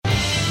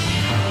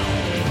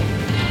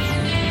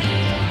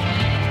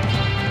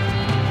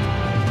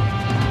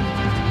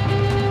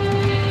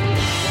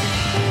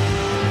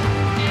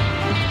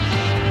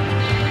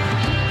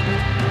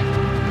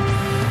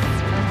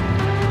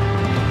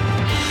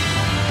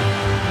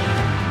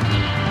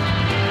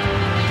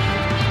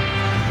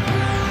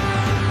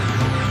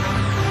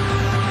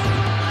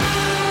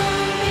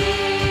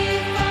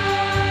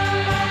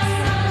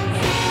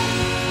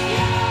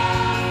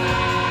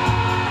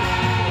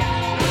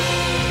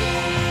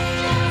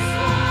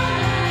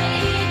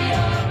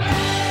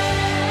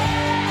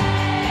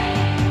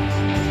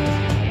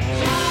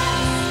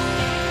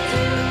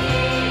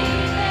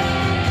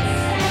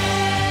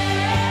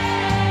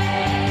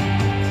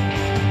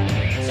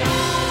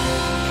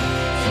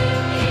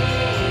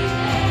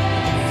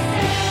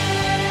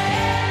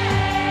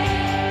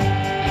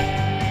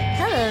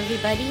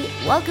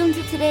Welcome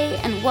to today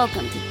and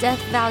welcome to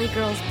Death Valley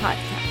Girls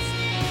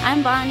Podcast.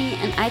 I'm Bonnie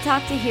and I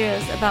talk to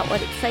heroes about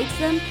what excites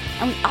them,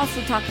 and we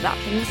also talk about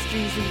the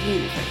mysteries of the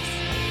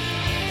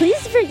universe.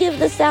 Please forgive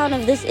the sound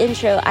of this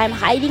intro. I'm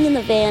hiding in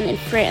the van in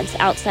France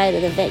outside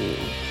of the venue.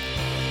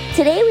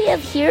 Today we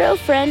have hero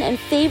friend and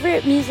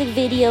favorite music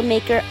video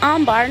maker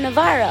Ambar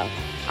Navarro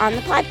on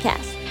the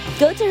podcast.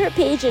 Go to her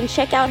page and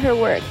check out her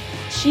work.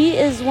 She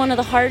is one of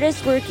the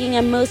hardest working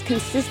and most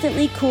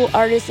consistently cool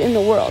artists in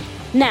the world.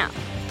 Now,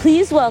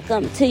 please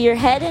welcome to your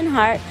head and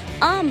heart,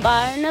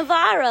 Ambar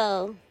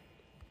Navarro.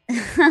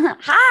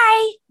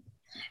 Hi.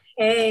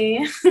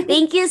 Hey.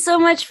 Thank you so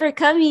much for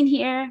coming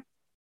here.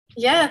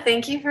 Yeah,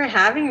 thank you for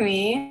having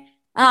me.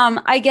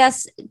 I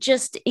guess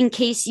just in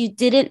case you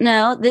didn't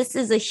know, this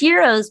is a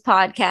Heroes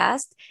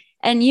podcast,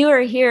 and you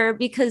are here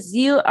because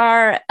you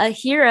are a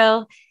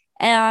hero.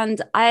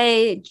 And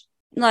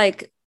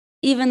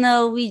even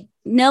though we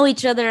know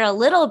each other a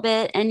little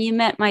bit and you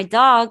met my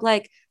dog,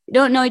 we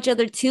don't know each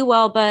other too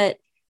well, but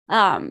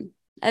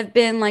I've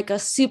been a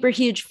super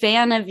huge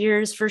fan of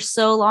yours for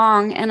so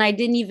long, and I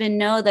didn't even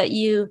know that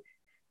you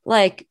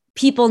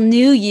people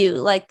knew you,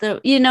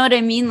 you know what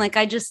I mean?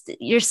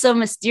 You're so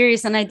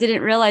mysterious, and I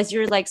didn't realize you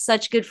were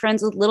such good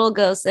friends with Little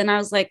Ghost. And I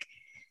was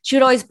she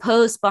would always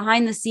post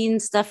behind the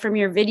scenes stuff from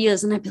your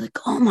videos, and I'd be like,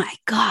 oh my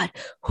God,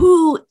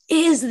 who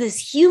is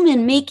this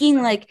human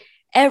making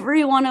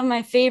every one of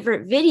my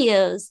favorite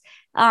videos?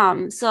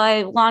 So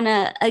I want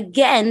to,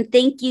 again,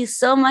 thank you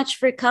so much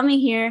for coming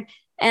here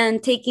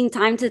and taking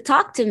time to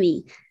talk to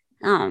me.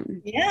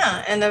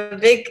 Yeah, and a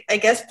big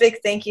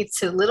thank you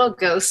to Little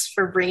Ghost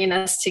for bringing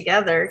us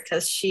together,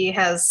 because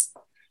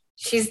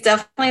she's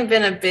definitely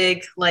been a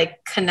big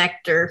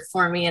connector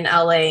for me in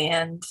LA,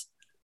 and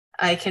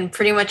I can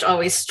pretty much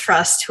always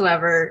trust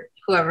whoever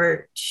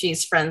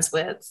she's friends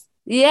with.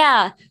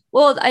 Yeah,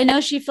 well, I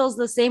know she feels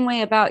the same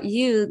way about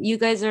you. You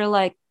guys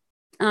are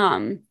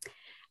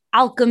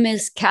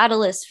alchemist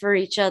catalyst for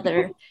each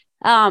other.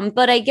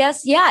 But I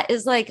guess,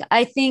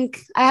 I think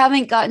I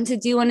haven't gotten to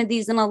do one of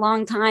these in a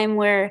long time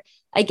where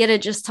I get to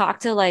just talk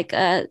to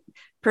a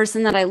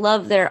person that I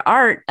love their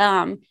art,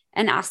 and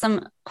ask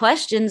them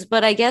questions.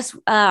 But I guess,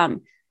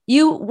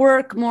 you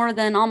work more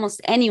than almost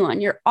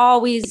anyone. You're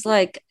always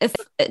if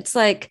it's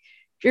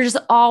you're just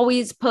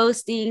always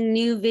posting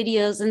new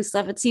videos and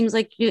stuff. It seems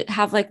like you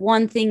have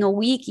one thing a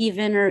week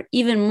even, or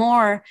even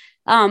more.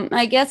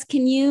 I guess,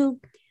 can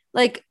you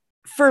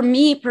for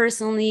me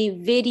personally,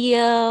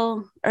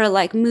 video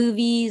or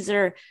movies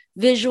or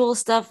visual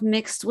stuff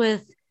mixed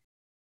with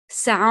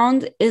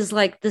sound is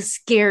the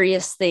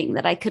scariest thing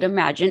that I could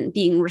imagine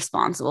being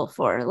responsible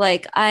for.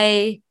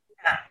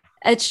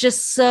 It's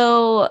just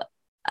so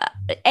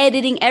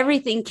editing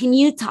everything. Can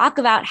you talk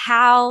about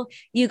how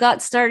you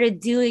got started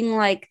doing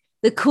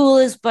the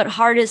coolest but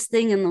hardest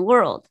thing in the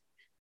world?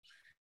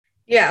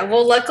 Yeah,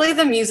 well, luckily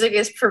the music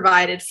is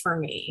provided for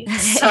me.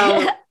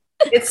 So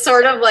it's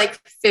sort of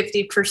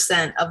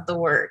 50% of the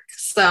work.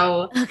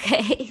 So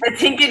okay. I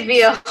think it'd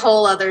be a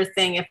whole other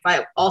thing if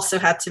I also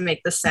had to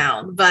make the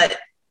sound. But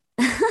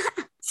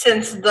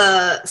since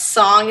the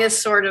song is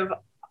sort of,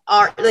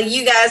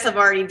 you guys have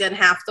already done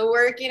half the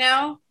work,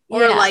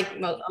 or a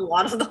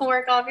lot of the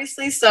work,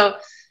 obviously. So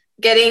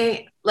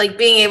getting,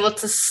 being able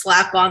to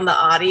slap on the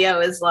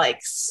audio is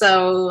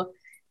so,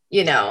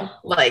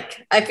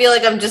 I feel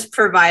I'm just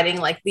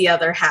providing the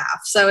other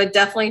half. So it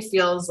definitely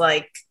feels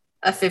like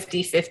a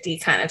 50-50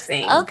 kind of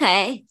thing.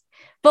 Okay.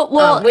 But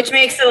which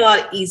makes it a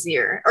lot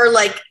easier, or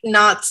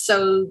not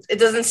so, it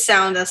doesn't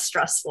sound as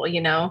stressful,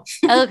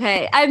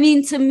 Okay. I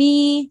mean, to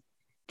me,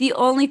 the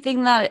only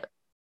thing that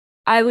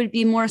I would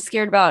be more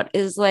scared about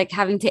is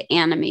having to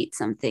animate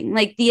something.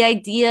 The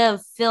idea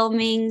of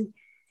filming,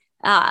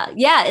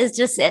 is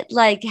just it.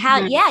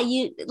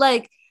 You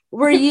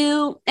were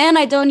you, and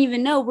I don't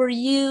even know,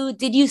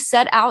 did you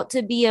set out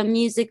to be a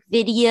music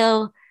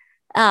video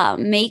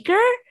maker?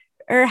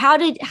 Or how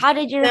did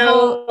your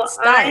whole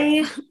start?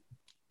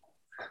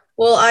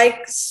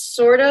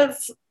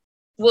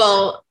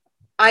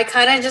 I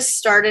kind of just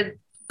started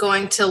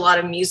going to a lot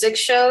of music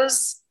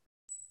shows.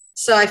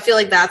 So I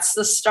feel that's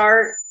the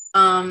start.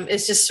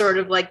 It's just sort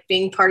of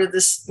being part of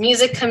this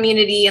music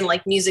community and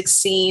music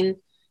scene,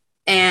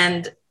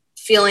 and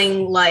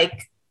feeling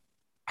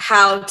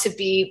how to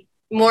be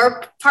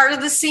more part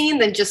of the scene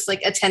than just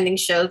attending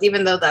shows,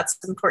 even though that's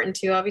important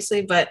too,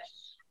 obviously. But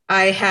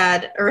I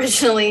had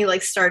originally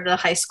started a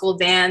high school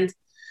band,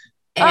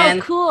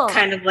 and cool.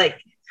 kind of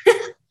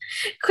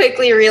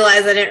quickly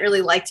realized I didn't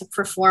really like to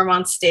perform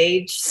on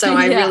stage. So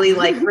I really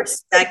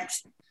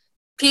respect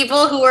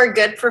people who are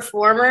good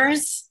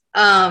performers.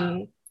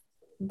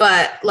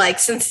 But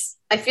since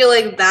I feel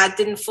that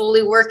didn't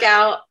fully work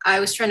out,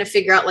 I was trying to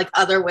figure out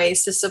other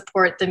ways to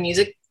support the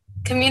music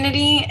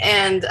community.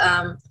 And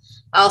I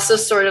also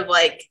sort of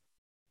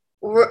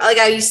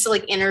I used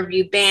to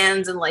interview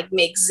bands and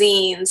make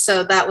zines.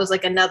 So that was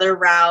another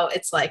route.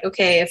 It's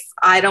okay, if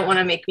I don't want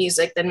to make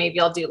music, then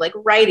maybe I'll do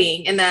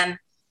writing. And then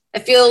I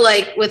feel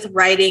with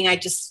writing, I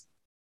just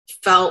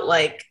felt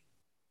I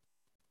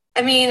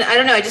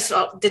don't know, I just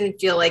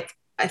didn't feel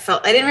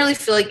I didn't really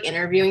feel like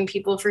interviewing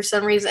people for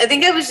some reason. I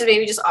think I was just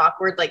maybe just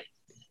awkward, like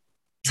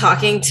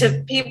talking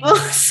to people.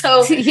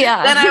 So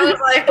Yeah. then I was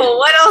like, well,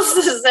 what else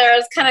is there? I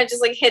was kind of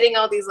just like hitting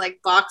all these like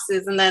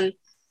boxes. And then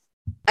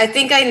I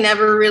think I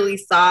never really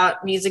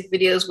thought music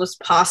videos was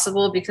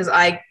possible because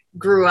I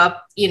grew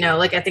up, you know,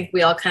 like I think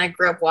we all kind of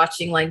grew up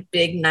watching like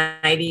big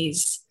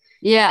 90s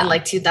and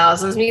like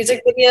 2000s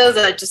music videos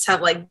that just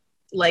have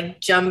like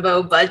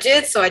jumbo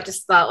budgets. So I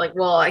just thought like,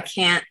 well, I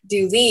can't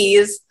do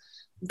these.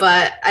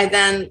 But I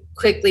then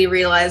quickly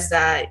realized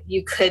that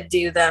you could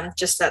do them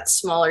just at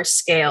smaller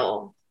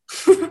scale.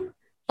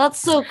 That's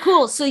so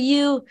cool.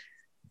 So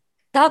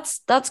that's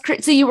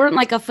crazy. So you weren't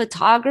like a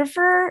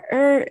photographer,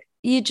 or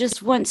you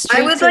just went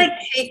straight I would like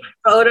take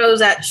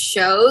photos at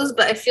shows,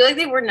 but I feel like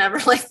they were never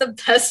like the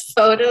best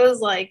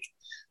photos. Like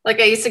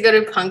I used to go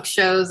to punk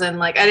shows and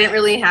like I didn't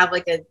really have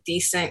like a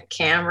decent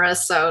camera,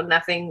 so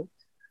nothing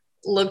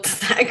looked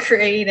that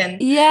great.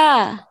 And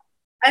yeah,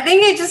 I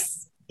think it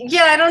just,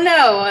 yeah, I don't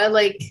know.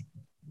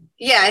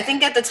 I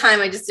think at the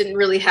time I just didn't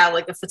really have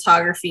like a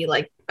photography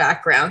like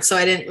background, so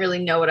I didn't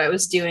really know what I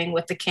was doing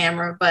with the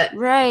camera. But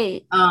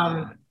right.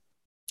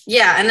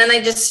 Yeah, and then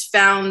I just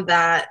found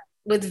that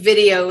with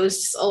videos,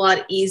 it's a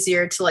lot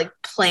easier to like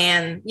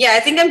plan. Yeah, I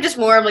think I'm just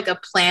more of like a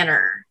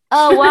planner.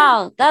 Oh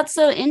wow, that's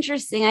so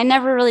interesting. I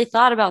never really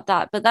thought about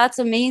that, but that's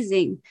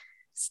amazing.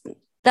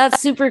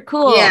 That's super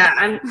cool.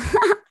 Yeah,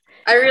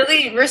 I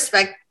really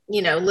respect,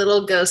 you know,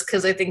 Little Ghost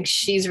because I think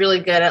she's really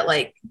good at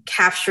like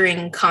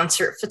capturing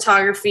concert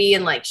photography,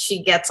 and like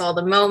she gets all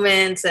the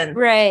moments, and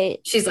right,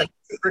 she's like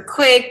super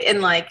quick,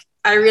 and like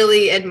I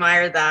really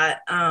admire that.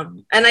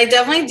 And I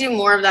definitely do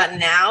more of that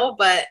now,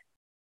 but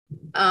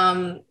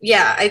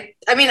yeah,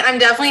 I mean I'm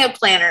definitely a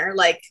planner,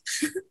 like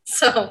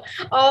so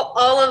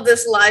all of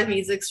this live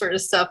music sort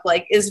of stuff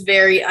like is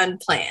very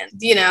unplanned,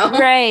 you know.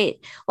 Right.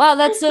 Wow,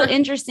 that's so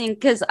interesting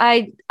because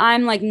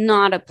I'm like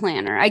not a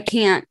planner. I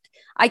can't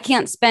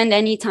spend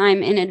any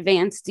time in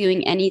advance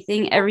doing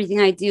anything. Everything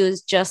I do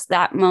is just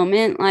that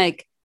moment.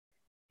 Like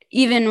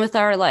even with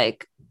our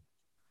like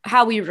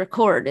how we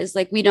record is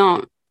like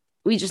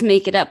we just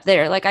make it up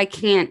there. Like I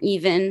can't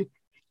even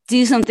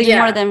do something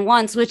more than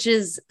once, which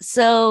is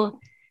so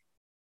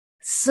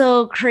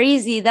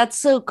crazy. That's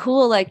so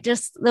cool. Like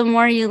just the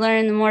more you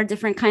learn, the more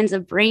different kinds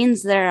of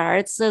brains there are.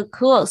 It's so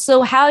cool.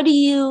 So how do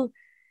you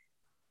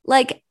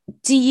like,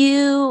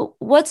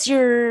 what's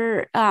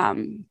your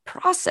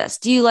process?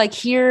 Do you like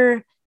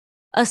hear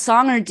a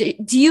song, or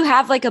do you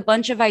have like a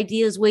bunch of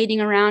ideas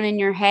waiting around in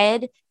your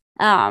head?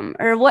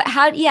 Or what,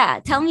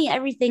 tell me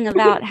everything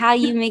about how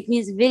you make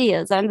music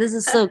videos. This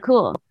is so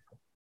cool.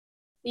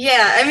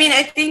 Yeah, I mean,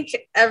 I think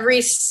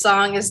every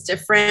song is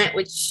different,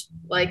 which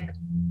like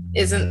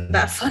isn't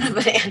that fun of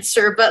an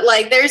answer, but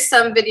like there's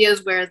some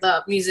videos where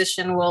the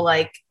musician will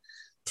like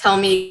tell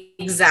me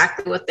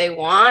exactly what they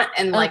want,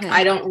 and like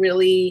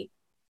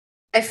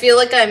I feel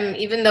like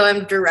even though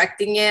I'm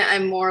directing it,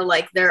 I'm more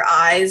like their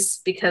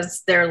eyes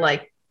because they're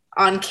like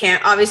on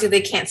obviously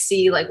they can't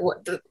see like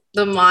what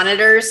the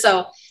monitor,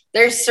 so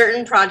there's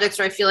certain projects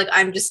where I feel like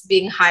I'm just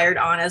being hired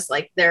on as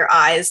like their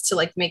eyes to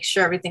like make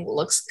sure everything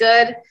looks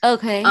good.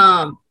 Okay.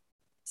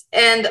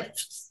 And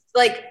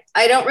like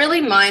I don't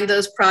really mind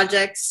those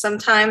projects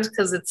sometimes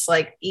because it's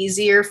like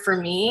easier for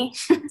me.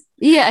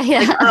 Yeah.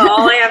 Like,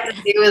 all I have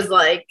to do is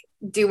like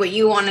do what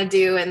you want to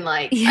do, and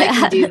like I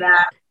can do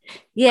that.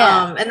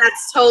 Yeah. And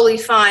that's totally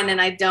fine.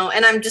 And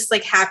I'm just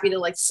like happy to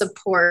like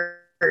support,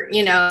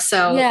 you know,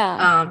 so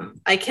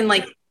I can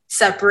like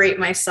separate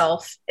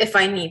myself if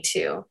I need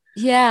to.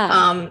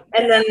 Yeah.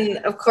 And then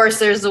of course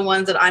there's the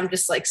ones that I'm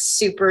just like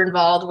super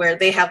involved where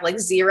they have like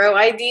zero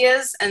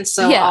ideas, and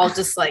so I'll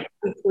just like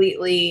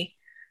completely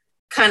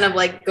kind of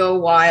like go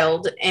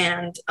wild,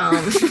 and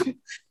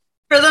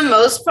for the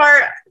most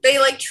part they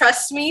like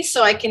trust me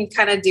so I can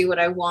kind of do what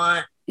I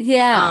want.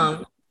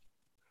 I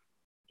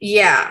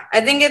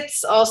think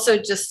it's also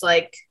just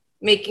like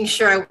making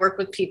sure I work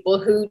with people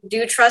who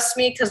do trust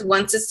me, because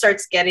once it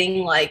starts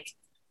getting like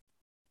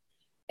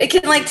it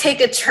can like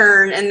take a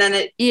turn, and then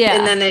it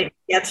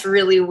gets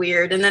really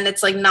weird, and then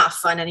it's like not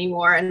fun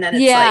anymore, and then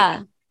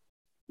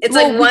it's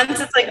like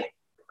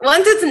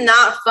once it's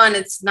not fun,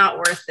 it's not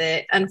worth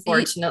it,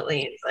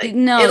 unfortunately. It's like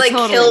it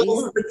like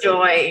kills the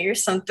joy or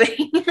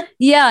something.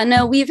 Yeah,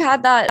 no, we've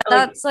had that.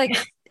 That's like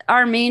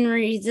our main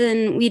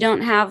reason we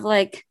don't have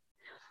like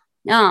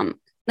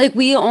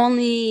we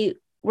only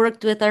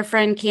worked with our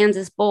friend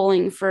Kansas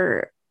Bowling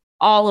for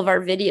all of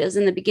our videos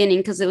in the beginning,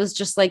 because it was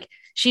just like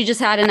she just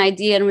had an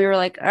idea and we were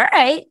like, all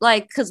right,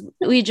 like, because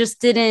we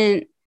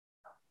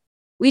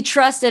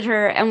trusted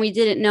her and we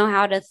didn't know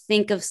how to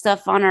think of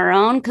stuff on our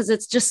own, because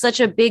it's just such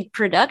a big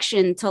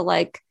production to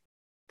like,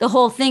 the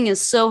whole thing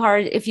is so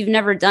hard if you've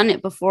never done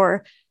it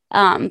before.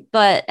 And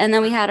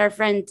then we had our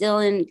friend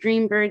Dylan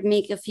Greenberg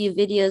make a few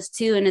videos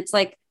too, and it's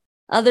like,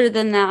 other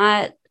than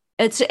that,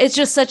 it's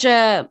just such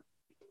a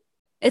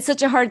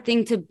hard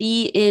thing to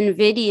be in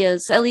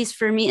videos. At least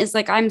for me, it's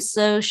like I'm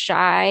so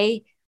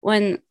shy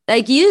when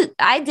like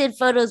I did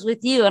photos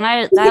with you, and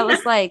that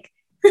was like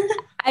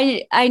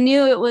I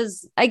knew it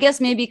was, I guess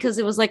maybe because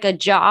it was like a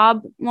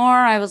job more.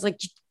 I was like,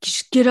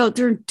 just get out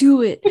there and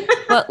do it.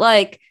 But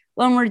like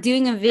when we're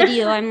doing a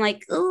video, I'm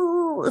like,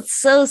 oh, it's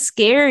so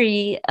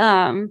scary.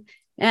 And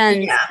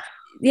yeah,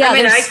 I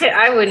mean,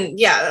 I wouldn't,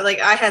 like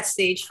I had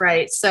stage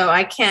fright, so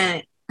I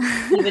can't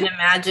even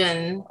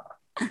imagine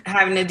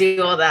having to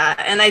do all that.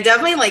 And I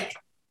definitely like,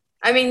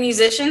 I mean,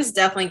 musicians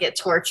definitely get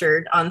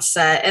tortured on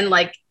set. And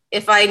like,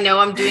 if I know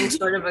I'm doing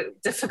sort of a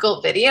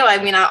difficult video,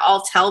 I mean,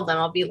 I'll tell them,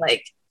 I'll be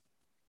like,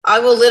 I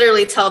will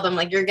literally tell them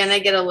like, you're going to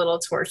get a little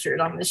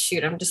tortured on this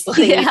shoot. I'm just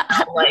letting you know,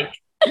 like,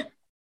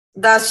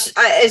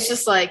 it's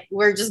just like,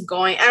 we're just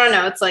going, I don't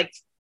know. It's like,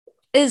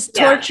 is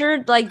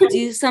tortured like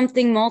do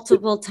something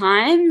multiple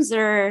times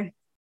or?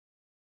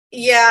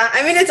 Yeah.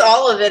 I mean, it's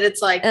all of it.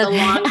 It's like the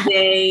long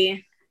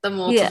day, the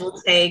multiple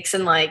takes,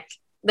 and like,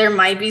 there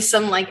might be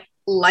some like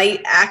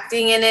light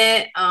acting in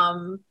it.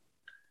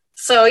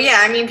 So yeah,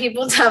 I mean,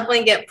 people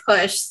definitely get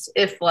pushed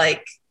if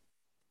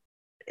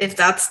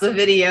that's the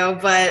video,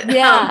 but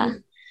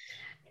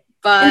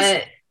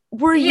but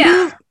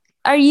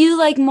are you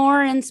like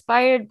more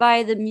inspired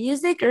by the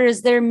music, or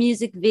is there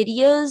music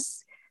videos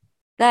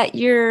that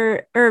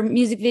or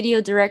music video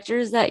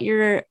directors that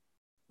you're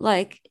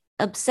like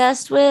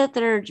obsessed with,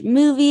 or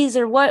movies,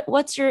 or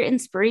what's your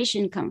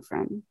inspiration come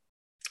from?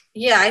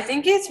 Yeah, I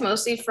think it's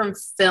mostly from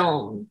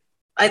film.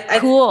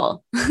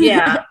 Cool.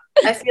 Yeah.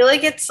 I feel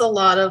like it's a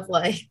lot of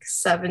like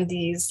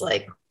 70s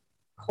like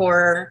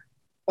horror,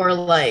 or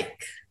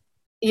like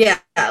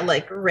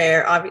like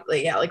rare,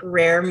 obviously, like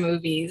rare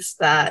movies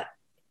that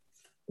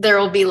there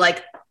will be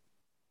like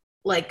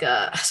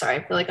sorry,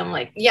 I feel like I'm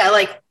like,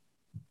 like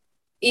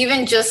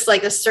even just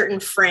like a certain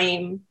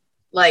frame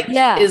like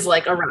is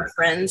like a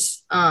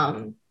reference.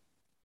 And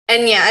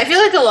I feel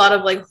like a lot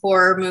of like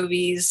horror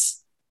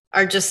movies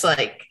are just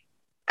like,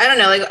 I don't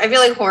know, like I feel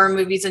like horror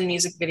movies and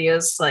music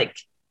videos like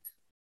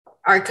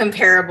are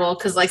comparable,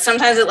 because like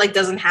sometimes it like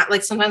doesn't have,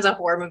 like sometimes a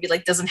horror movie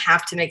like doesn't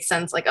have to make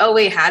sense, like, oh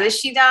wait, how does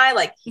she die,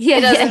 like it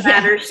doesn't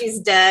matter, she's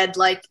dead,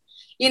 like,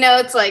 you know,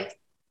 it's like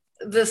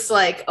this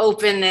like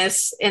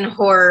openness in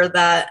horror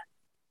that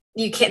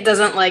you can't,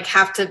 doesn't like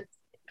have to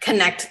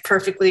connect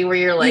perfectly, where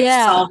you're like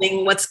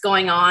solving what's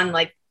going on,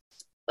 like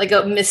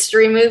a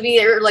mystery movie,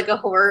 or like a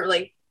horror,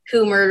 like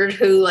who murdered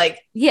who, like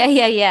there's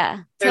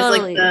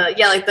totally. Like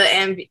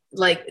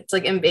like it's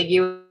like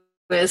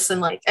ambiguous,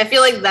 and like I feel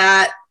like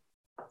that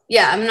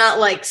I'm not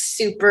like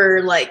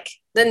super like,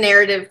 the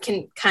narrative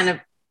can kind of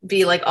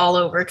be like all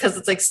over, because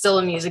it's like still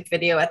a music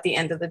video at the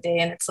end of the day,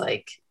 and it's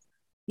like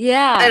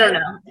I don't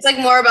know, it's like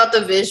more about the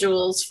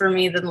visuals for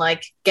me than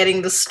like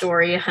getting the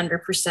story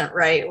 100%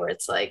 right, where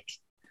it's like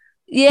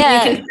you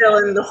can fill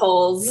in the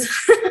holes.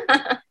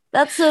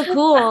 That's so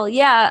cool.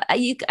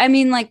 I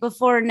mean, like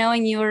before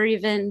knowing you, or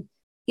even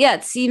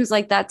it seems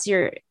like that's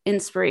your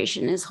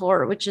inspiration is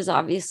horror, which is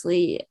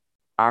obviously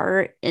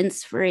our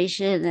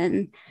inspiration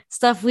and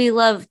stuff we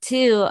love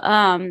too.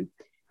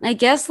 I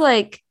guess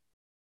like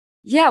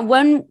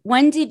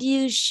when did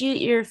you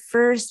shoot your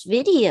first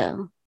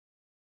video?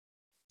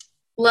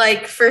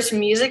 Like first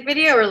music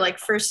video, or like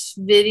first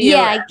video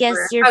I guess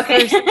your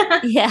first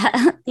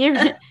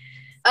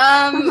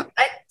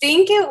I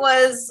think it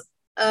was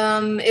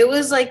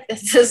like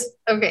this,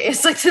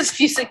 it's like this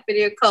music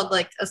video called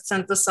like A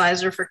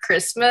Synthesizer for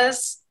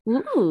Christmas.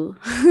 Ooh.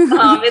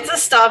 It's a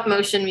stop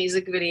motion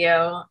music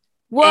video.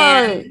 Whoa.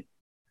 And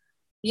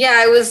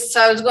I was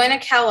going to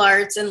Cal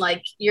Arts, and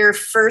like your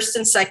first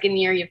and second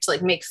year you have to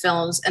like make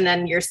films, and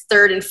then your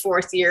third and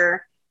fourth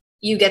year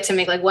you get to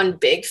make like one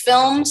big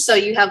film. So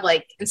you have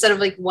like, instead of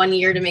like 1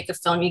 year to make a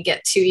film, you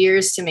get 2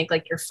 years to make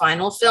like your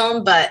final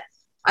film. But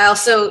I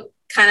also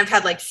kind of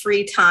had like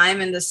free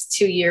time in this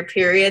 2-year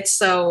period.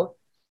 So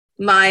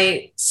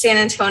my San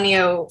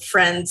Antonio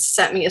friends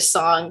sent me a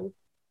song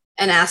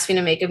and asked me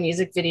to make a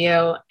music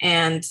video.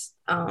 And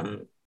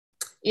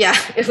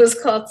it was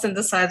called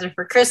Synthesizer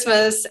for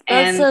Christmas.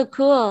 That's so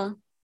cool.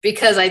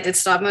 Because I did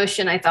stop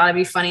motion, I thought it'd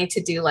be funny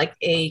to do like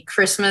a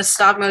Christmas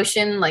stop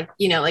motion, like,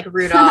 you know, like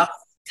Rudolph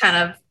kind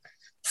of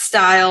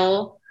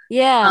style.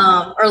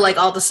 Or like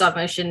all the stop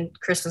motion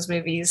Christmas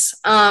movies.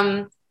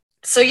 So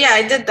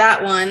I did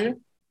that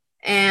one,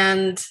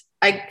 and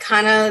I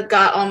kind of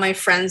got all my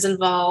friends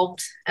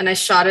involved, and I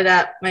shot it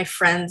at my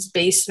friend's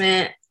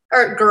basement,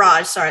 or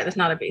garage. Sorry, that's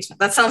not a basement.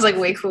 That sounds like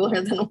way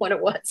cooler than what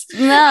it was.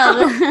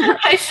 No,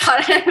 I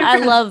shot it. I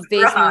love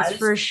basements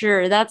for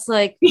sure. That's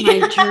like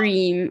my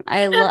dream.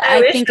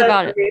 I think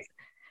about it.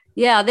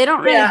 Yeah, they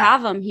don't really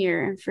have them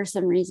here for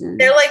some reason.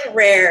 They're like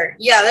rare.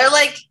 Yeah, they're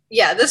like,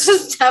 this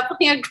is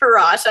definitely a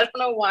garage. I don't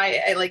know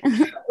why I like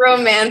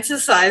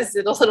romanticized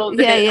it a little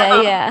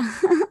bit.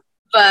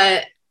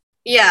 But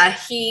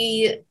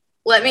he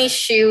let me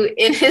shoot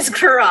in his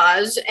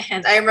garage,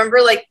 and I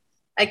remember like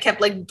I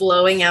kept like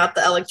blowing out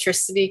the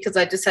electricity because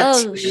I just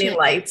had too many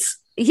lights.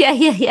 Yeah.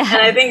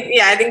 And I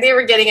think they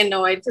were getting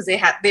annoyed because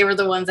they were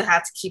the ones that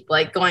had to keep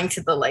like going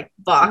to the like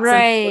box.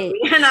 Right.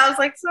 And I was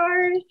like,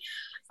 sorry.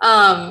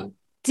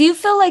 Do you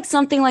feel like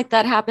something like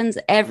that happens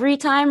every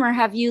time, or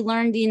have you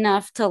learned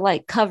enough to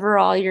like cover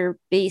all your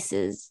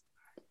bases?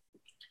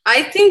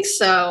 I think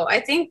so. I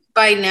think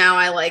by now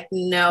I like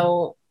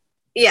know,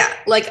 yeah,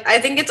 like I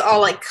think it's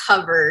all like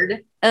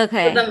covered for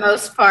Okay. the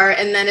most part.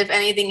 And then if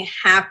anything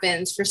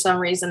happens for some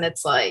reason,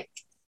 it's like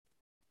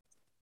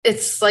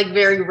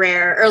very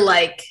rare or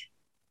like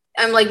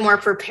I'm like more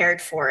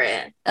prepared for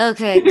it.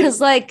 Okay. Cause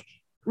like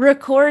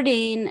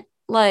recording,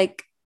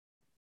 like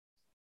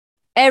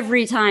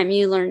every time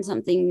you learn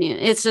something new,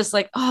 it's just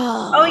like,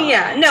 Oh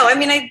yeah. No, I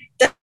mean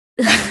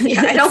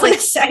yeah, I don't it's want like, to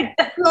say I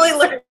definitely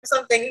learned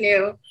something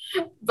new.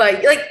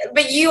 But like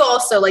but you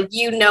also like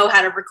you know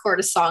how to record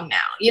a song now.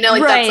 You know,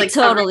 like that's right, like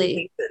covered in totally.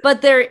 bases.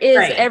 But there is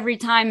Right. every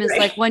time is Right.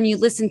 like when you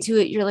listen to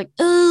it, you're like,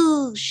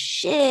 oh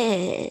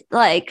shit.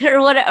 Like,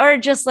 or what, or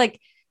just like,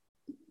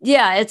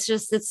 yeah, it's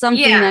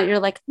something that Yeah. you're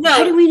like,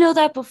 why did No, we know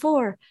that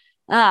before?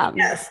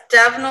 yes,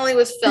 definitely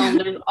with film,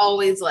 there's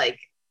always like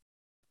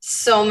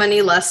so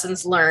many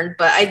lessons learned,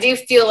 but I do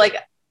feel like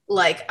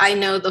I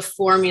know the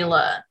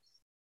formula,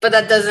 but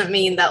that doesn't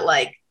mean that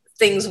like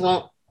things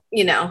won't,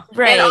 you know. And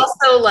Right,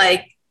 also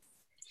like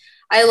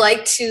I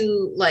like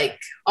to like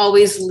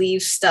always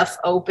leave stuff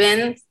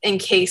open in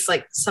case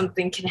like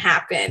something can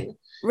happen.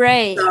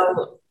 right.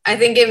 So I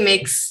think it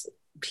makes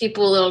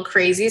people a little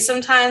crazy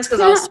sometimes because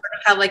I'll sort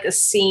of have like a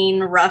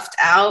scene roughed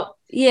out,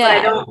 but I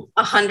Yeah, don't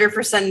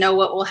 100% know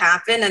what will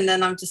happen. And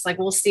then I'm just like,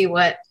 we'll see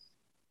what,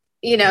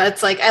 you know,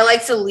 it's like I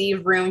like to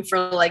leave room for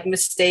like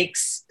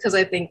mistakes because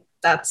I think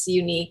that's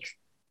unique.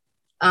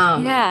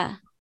 Um, yeah,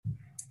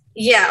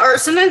 yeah, or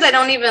sometimes I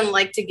don't even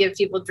like to give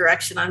people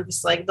direction. I'm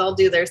just like, they'll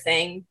do their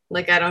thing.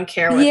 Like, I don't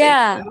care what they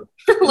yeah,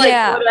 do. Like,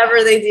 yeah,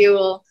 whatever they do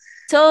will,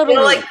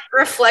 it'll like totally.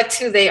 reflect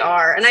who they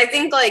are. And I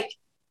think like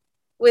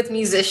with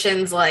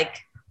musicians, like,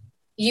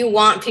 you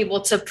want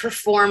people to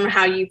perform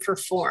how you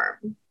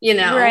perform, you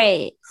know?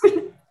 Right.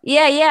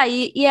 Yeah,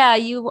 yeah,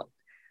 you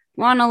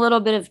want a little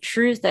bit of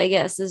truth, I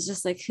guess, is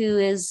just like who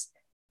is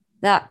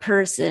that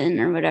person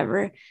or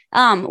whatever.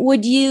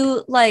 Would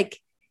you like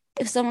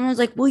if someone was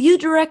like, will you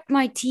direct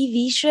my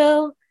TV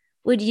show?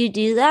 Would you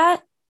do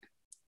that?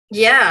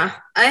 Yeah,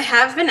 I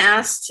have been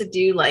asked to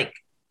do like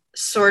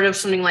sort of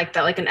something like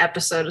that, like an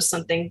episode of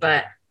something,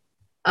 but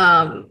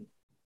um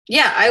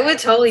yeah, I would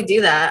totally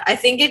do that. I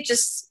think it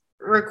just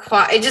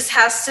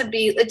has to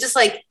be it just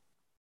like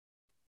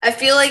I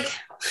feel like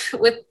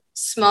with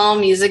small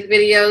music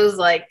videos,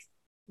 like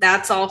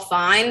that's all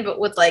fine, but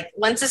with like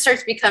once it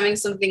starts becoming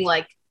something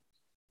like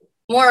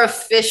more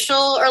official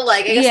or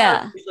like I guess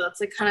not Yeah. official,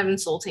 that's like kind of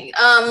insulting.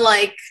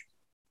 Like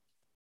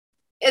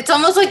it's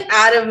almost like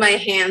out of my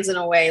hands in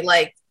a way.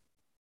 Like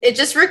it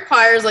just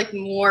requires like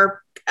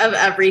more of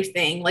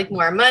everything, like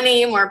more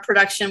money, more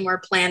production, more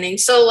planning.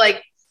 So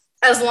like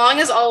as long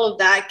as all of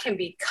that can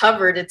be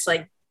covered, it's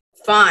like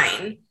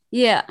fine.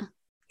 Yeah.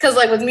 Because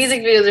like with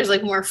music videos, there's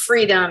like more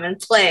freedom and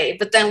play.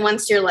 But then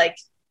once you're like,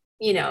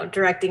 you know,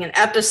 directing an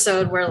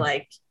episode where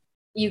like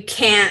you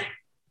can't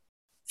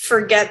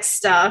forget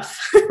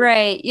stuff,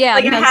 Right. Yeah.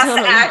 like it No, has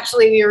to totally.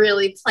 actually be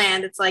really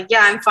planned. It's like,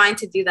 yeah, I'm fine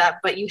to do that,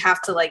 but you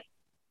have to like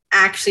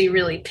actually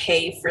really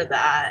pay for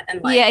that.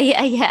 And like, Yeah.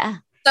 Yeah. Yeah.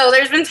 so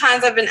there's been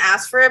times I've been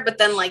asked for it, but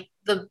then like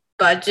the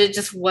budget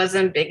just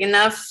wasn't big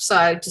enough. So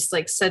I just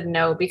like said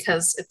no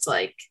because it's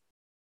like,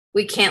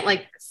 we can't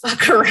like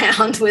fuck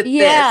around with this.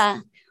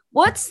 Yeah.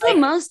 What's the Like,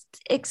 most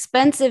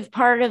expensive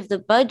part of the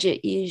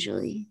budget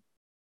usually?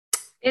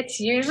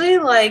 it's usually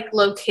like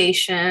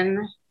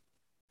location.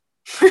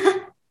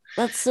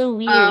 That's so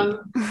weird.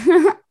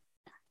 um,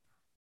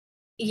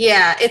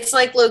 yeah, it's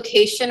like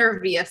location or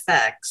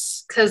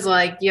VFX because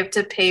like you have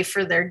to pay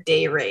for their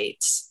day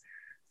rates.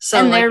 So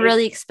And like, they're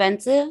really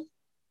expensive.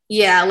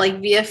 yeah, like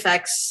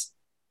VFX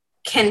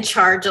can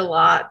charge a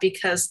lot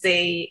because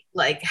they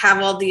like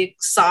have all the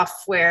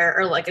software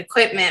or like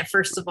equipment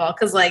first of all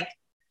because like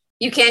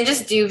you can't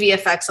just do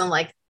VFX on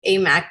like a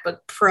MacBook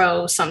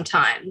Pro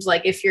sometimes.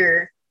 Like if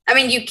you're I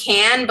mean you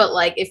can, but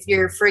like if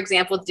you're for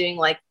example doing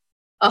like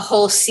a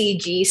whole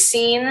CG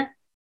scene,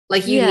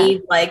 like you Yeah.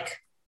 need like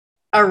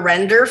a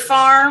render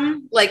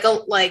farm, like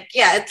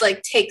yeah, it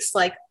like takes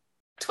like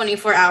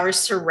 24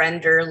 hours to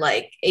render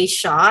like a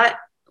shot.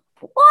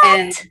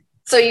 And What?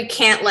 so you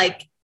can't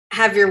like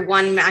have your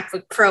one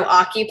MacBook Pro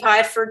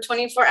occupied for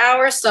 24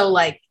 hours. So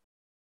like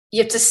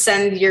you have to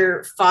send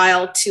your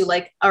file to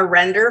like a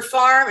render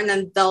farm and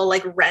then they'll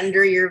like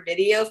render your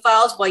video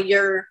files while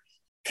you're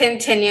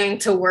continuing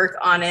to work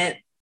on it.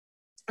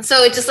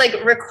 So it just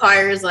like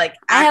requires like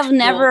I have actual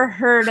never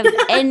heard of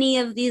any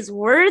of these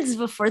words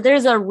before.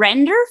 There's a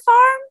render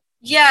farm?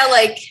 yeah,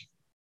 like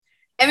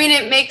I mean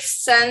it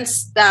makes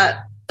sense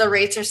that the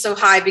rates are so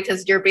high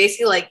because you're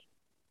basically like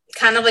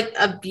kind of like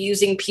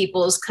abusing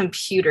people's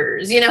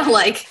computers, you know,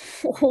 like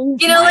Oh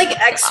you know, my like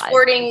God.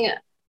 exporting,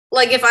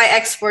 like if I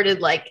exported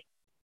like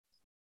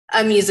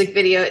a music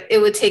video, it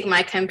would take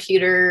my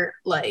computer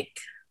like,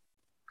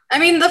 I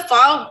mean, the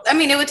file, I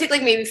mean, it would take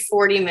like maybe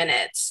 40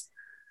 minutes,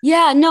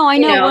 Yeah, no, I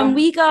you know. When know?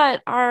 we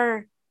got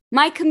our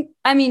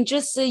I mean,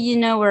 just so you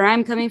know where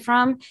I'm coming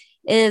from,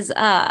 is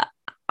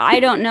I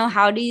don't know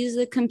how to use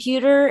a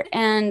computer.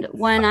 And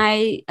when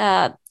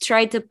I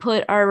tried to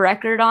put our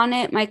record on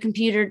it, my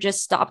computer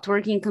just stopped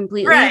working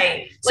completely.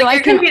 Right. So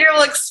like your computer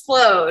will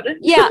explode.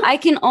 Yeah, I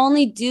can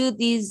only do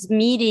these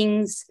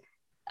meetings.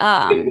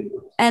 And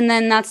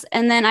then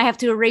I have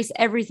to erase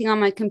everything on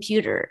my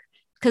computer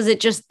because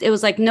it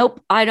was like,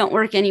 nope, I don't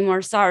work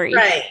anymore. Sorry.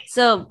 Right.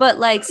 So, but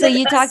like, so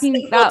you're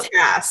talking about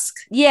task.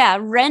 Yeah,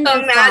 render.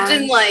 So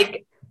imagine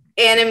like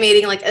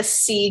animating like a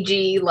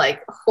CG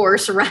like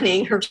horse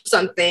running or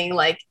something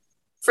like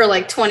for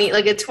like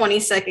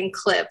 20-second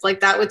clip.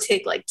 Like that would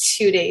take like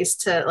 2 days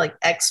to like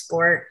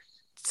export.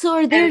 So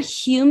are there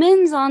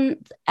humans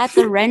at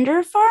the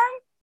render farm?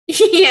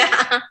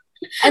 Yeah.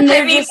 And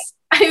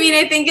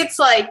I think it's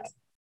like,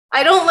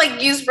 I don't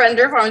like use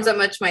render farms that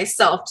much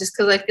myself just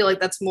because I feel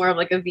like that's more of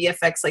like a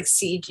VFX like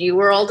CG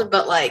world.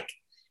 But like,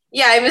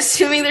 yeah, I'm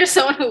assuming there's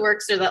someone who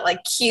works there that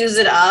like queues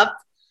it up.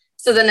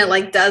 So then it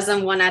like does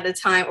them one at a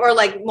time or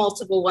like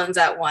multiple ones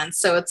at once.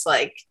 So it's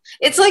like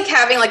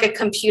having like a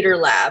computer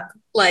lab.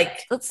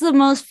 Like that's the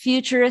most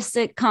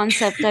futuristic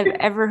concept I've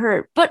ever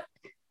heard. But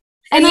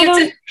and you have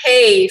to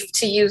pay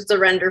to use the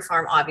render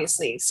farm,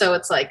 obviously. So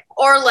it's like,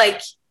 or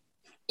like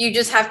you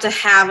just have to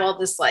have all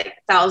this like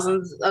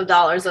thousands of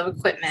dollars of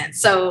equipment.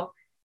 So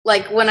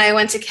like when I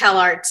went to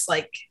CalArts,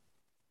 like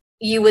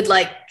you would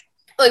like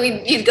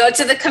you'd go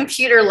to the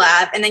computer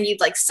lab and then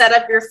you'd like set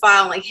up your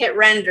file and like hit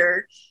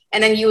render.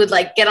 And then you would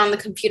like get on the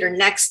computer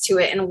next to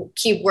it and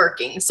keep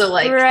working. So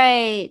like,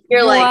 right.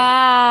 You're like,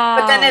 wow.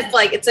 But then if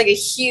like, it's like a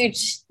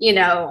huge,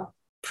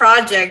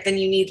 project, then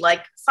you need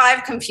like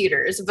 5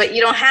 computers, but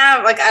you don't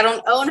have, like, I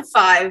don't own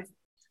 5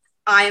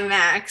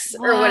 iMacs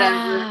or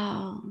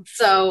whatever.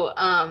 So,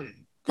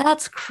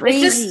 that's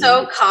crazy. It's just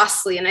so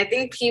costly. And I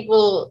think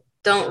people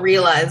don't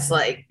realize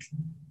like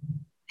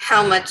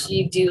how much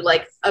you do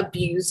like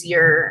abuse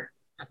your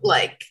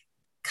like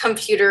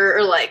computer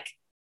or like,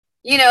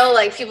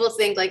 like people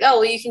think like, oh,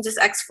 well, you can just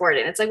export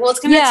it. It's like, well, it's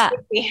going to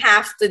take me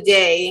half the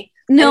day.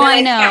 No,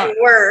 I know. Can't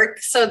work.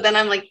 So then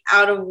I'm like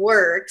out of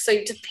work. So you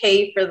have to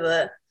pay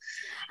for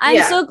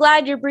I'm so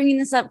glad you're bringing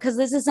this up because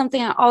this is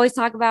something I always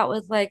talk about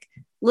with like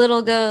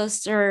Little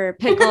Ghost or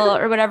Pickle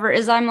or whatever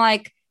is I'm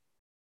like,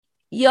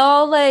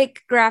 y'all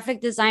like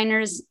graphic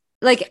designers,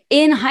 like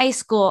in high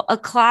school, a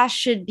class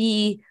should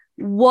be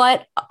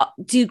what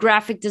do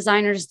graphic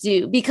designers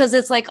do? Because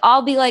it's like,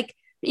 I'll be like,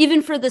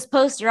 even for this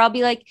poster, I'll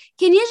be like,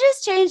 can you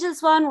just change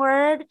this one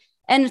word?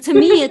 And to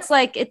me, it's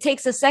like, it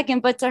takes a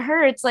second, but to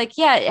her, it's like,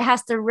 yeah, it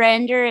has to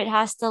render. It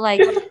has to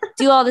like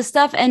do all this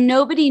stuff. And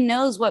nobody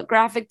knows what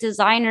graphic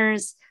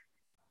designers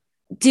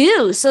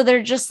do. So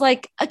they're just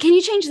like, can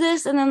you change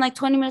this? And then like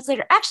 20 minutes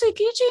later, actually,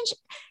 can you change,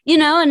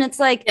 and it's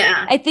like,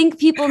 I think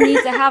people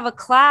need to have a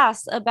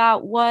class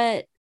about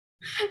what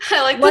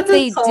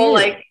they do.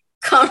 Like,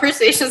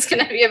 conversation's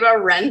gonna be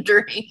about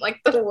rendering, like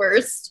the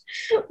worst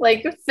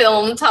like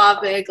film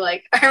topic.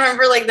 Like I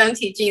remember like them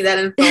teaching that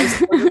in film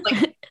school,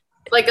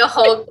 like a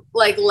whole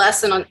like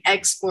lesson on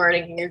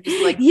exporting and you're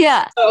just like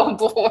so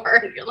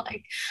bored. You're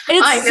like,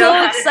 it's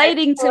so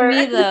exciting to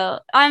me though.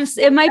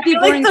 It might be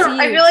boring to you.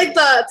 I feel like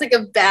it's like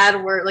a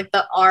bad word, like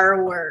the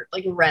R word,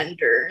 like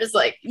render is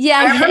like,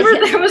 I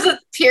remember there was a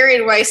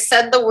period where I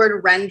said the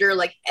word render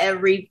like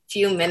every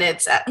few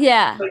minutes at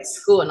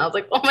school and I was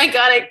like, oh my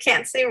God, I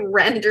can't say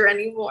render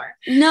anymore.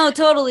 No,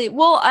 totally.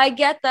 Well, I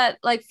get that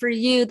like for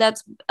you,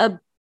 that's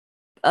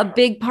a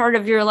big part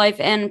of your life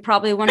and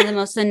probably one of the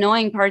most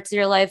annoying parts of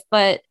your life.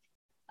 But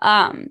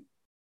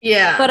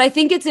but I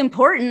think it's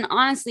important,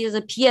 honestly, as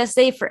a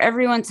PSA for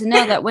everyone to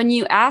know that when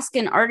you ask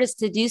an artist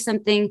to do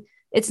something,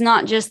 it's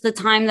not just the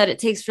time that it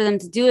takes for them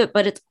to do it,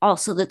 but it's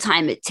also the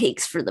time it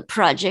takes for the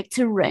project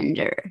to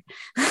render.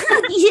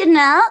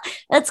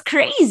 That's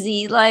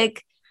crazy.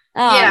 Like,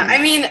 I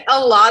mean,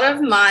 a lot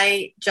of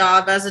my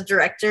job as a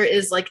director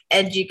is like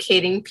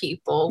educating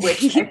people,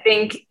 which I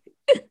think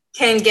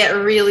can get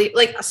really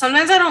like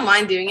sometimes I don't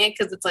mind doing it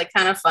because it's like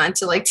kind of fun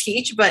to like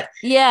teach, but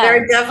there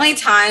are definitely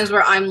times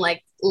where I'm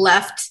like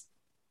left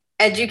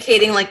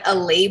educating like a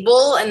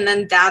label and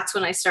then that's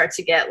when I start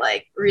to get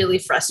like really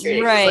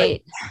frustrated.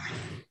 Right.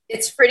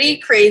 It's pretty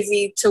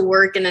crazy to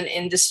work in an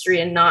industry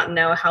and not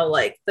know how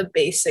like the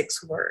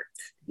basics work.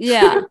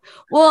 Yeah.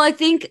 Well, I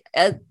think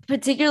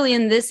particularly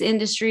in this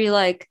industry,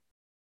 like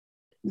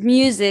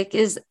music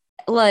is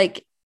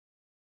like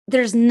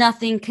there's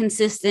nothing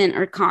consistent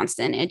or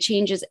constant. It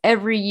changes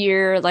every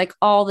year, like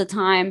all the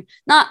time.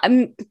 Not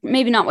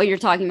maybe not what you're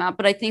talking about,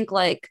 but I think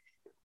like,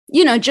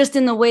 just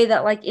in the way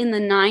that like in the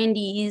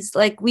 90s,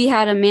 like we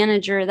had a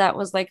manager that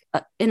was like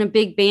in a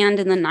big band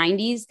in the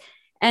 90s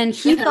and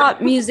he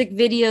thought music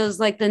videos,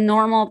 like the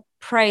normal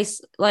price,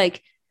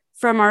 like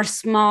from our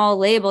small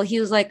label,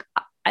 he was like,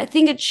 I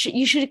think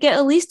you should get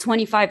at least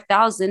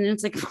 25,000. And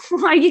it's like,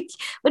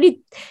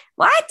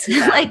 what?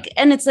 Like,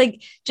 and it's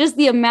like just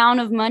the amount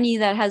of money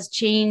that has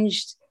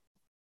changed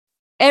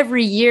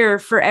every year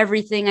for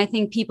everything. I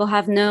think people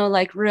have no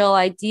like real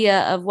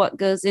idea of what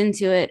goes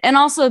into it. And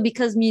also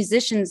because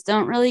musicians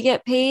don't really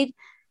get paid,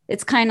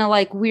 it's kind of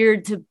like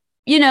weird to,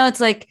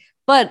 it's like,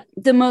 but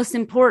the most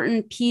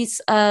important piece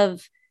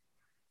of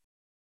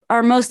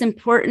our most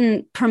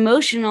important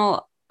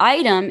promotional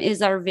item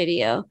is our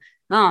video.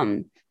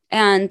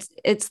 And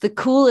it's the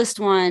coolest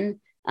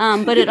one.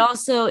 But it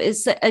also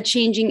is a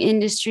changing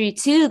industry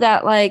too,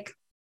 that like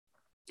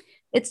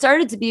it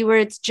started to be where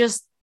it's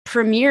just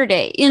premiere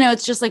day, you know,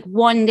 it's just like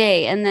one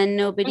day and then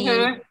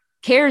nobody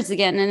cares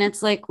again. And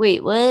it's like,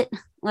 wait, what?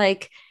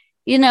 Like,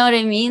 you know what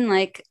I mean?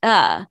 Like,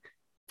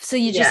 so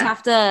you just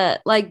have to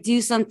like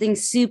do something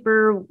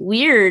super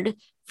weird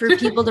for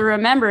people to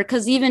remember.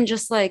 Cause even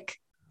just like,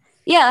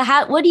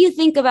 what do you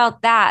think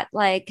about that?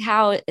 Like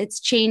how it's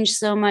changed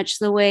so much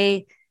the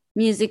way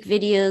music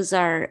videos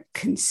are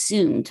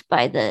consumed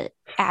by the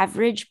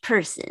average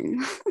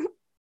person.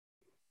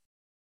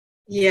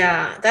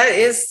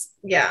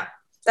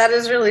 That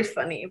is really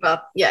funny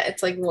about,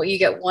 it's like, well, you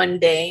get one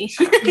day.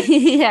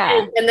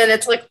 And then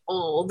it's like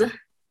old.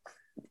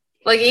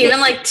 Like even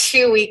like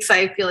 2 weeks,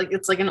 I feel like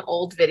it's like an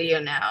old video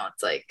now.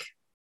 It's like,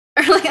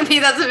 or like, I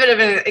mean, that's a bit of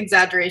an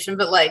exaggeration,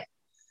 but like,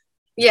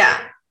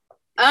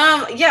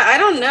 I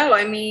don't know.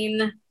 I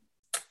mean,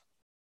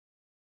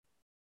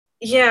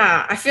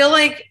 I feel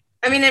like,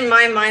 I mean, in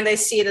my mind, I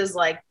see it as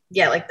like,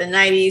 like the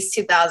 90s,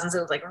 2000s,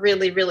 it was like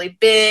really, really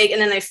big.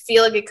 And then I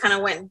feel like it kind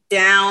of went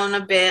down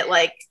a bit.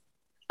 Like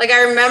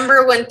I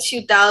remember when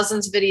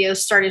 2000s videos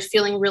started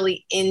feeling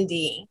really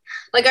indie.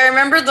 Like I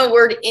remember the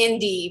word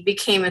indie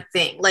became a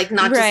thing. Like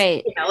not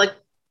just, you know, like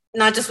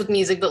not just with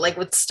music, but like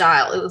with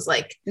style. It was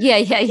like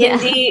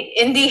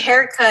indie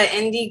haircut,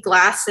 indie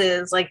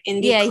glasses, like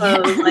indie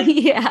clothes. Like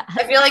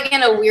I feel like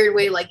in a weird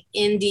way, like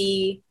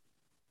indie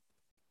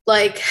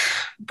like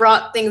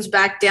brought things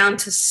back down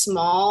to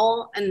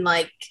small, and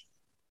like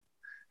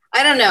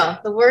I don't know,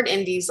 the word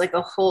indie is like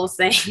a whole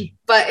thing,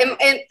 but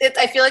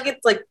I feel like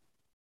it's like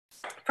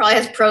probably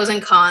has pros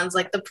and cons.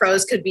 Like the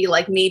pros could be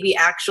like maybe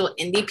actual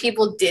indie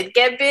people did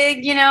get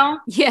big, you know?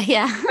 But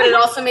it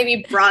also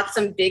maybe brought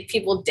some big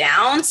people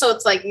down. So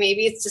it's like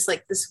maybe it's just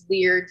like this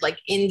weird like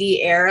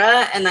indie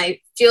era, and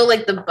I feel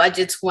like the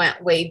budgets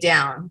went way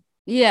down.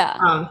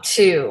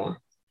 Too.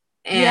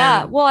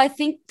 And well, I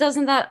think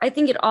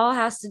it all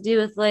has to do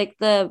with like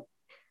the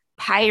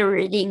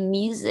pirating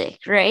music,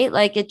 right?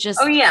 Like it just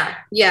like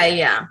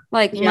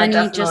money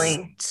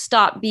definitely. just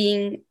stopped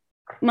being,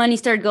 money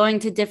started going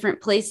to different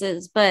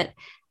places. But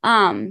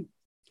and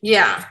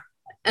I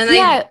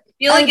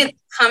feel like it's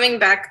coming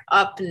back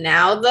up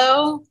now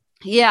though.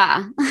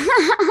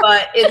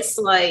 But it's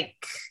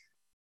like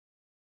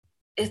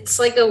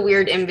a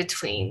weird in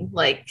between.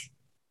 Like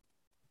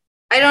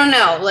I don't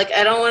know. Like,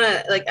 I don't want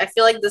to, like, I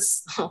feel like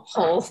this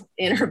whole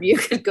interview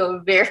could go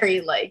very,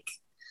 like,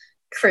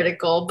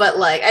 critical. But,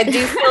 like, I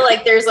do feel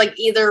like there's, like,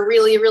 either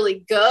really,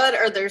 really good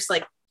or there's,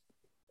 like,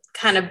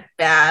 kind of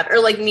bad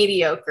or, like,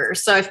 mediocre.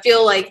 So I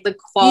feel like the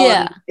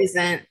quality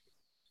isn't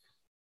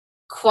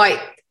quite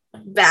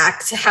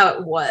back to how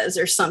it was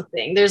or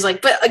something. There's,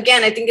 like, but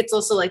again, I think it's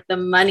also, like, the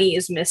money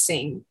is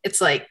missing. It's,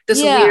 like,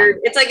 this weird,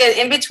 it's, like, an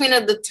in-between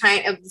of the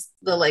time of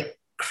the, like,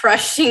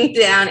 crushing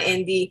down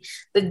indie,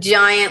 the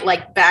giant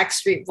like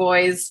Backstreet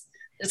Boys.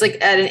 There's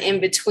like at an in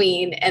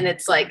between, and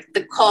it's like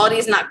the quality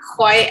is not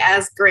quite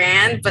as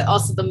grand, but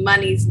also the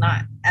money's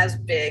not as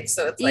big.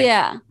 So it's like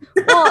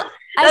well,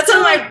 that's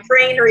how my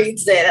brain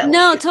reads it.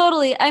 No,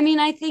 totally. I mean,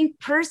 I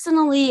think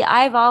personally,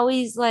 I've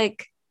always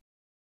like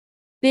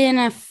been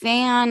a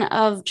fan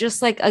of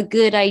just like a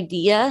good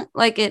idea,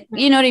 like it.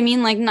 You know what I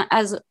mean? Like not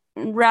as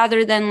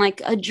rather than like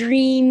a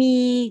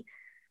dreamy,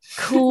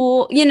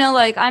 cool. You know,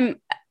 like I'm.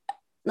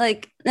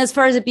 Like as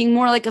far as it being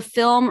more like a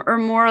film or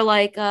more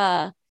like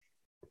what's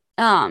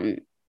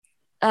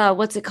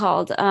it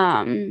called,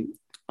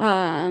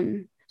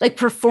 like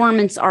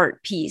performance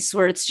art piece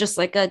where it's just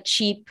like a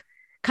cheap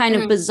kind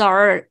of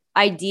bizarre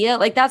idea.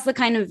 Like that's the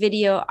kind of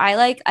video I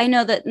like. I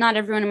know that not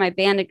everyone in my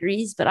band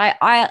agrees, but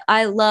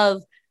I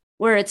love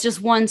where it's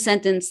just one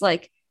sentence,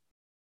 like,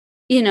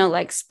 you know,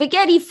 like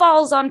spaghetti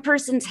falls on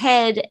person's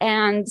head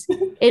and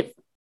it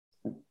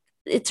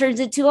turns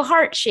into a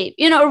heart shape,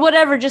 you know, or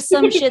whatever, just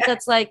some shit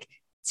that's like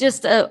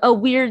just a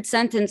weird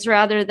sentence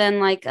rather than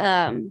like,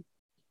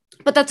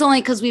 but that's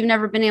only because we've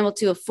never been able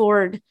to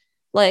afford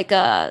like,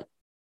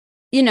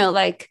 you know,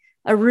 like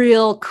a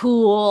real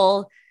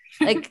cool,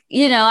 like,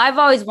 you know, I've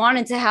always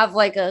wanted to have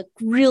like a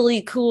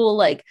really cool,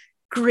 like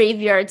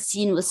graveyard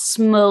scene with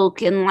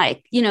smoke and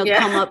like, you know,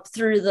 come up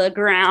through the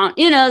ground,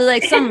 you know,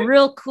 like some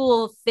real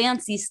cool,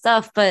 fancy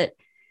stuff. But,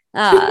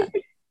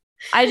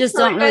 I just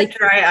don't really.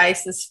 Dry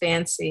ice is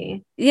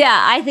fancy.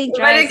 I think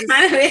dry ice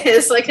kind of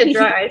is like a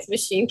dry ice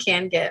machine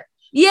can get.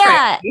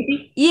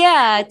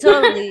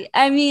 Totally.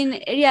 I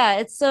mean,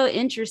 it's so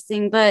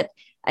interesting, but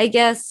I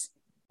guess,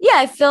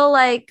 I feel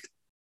like,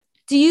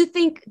 do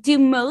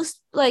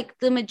most, like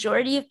the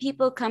majority of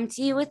people come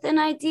to you with an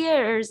idea,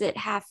 or is it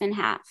half and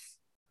half?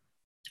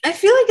 I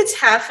feel like it's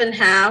half and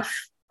half.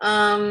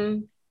 I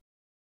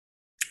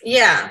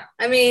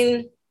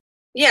mean,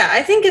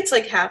 I think it's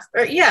like half,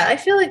 or I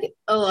feel like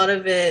a lot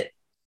of it.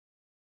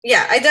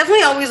 I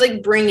definitely always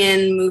like bring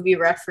in movie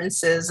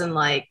references and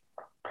like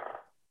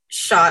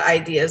shot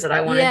ideas that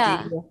I want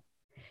to do.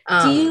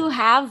 Do you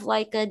have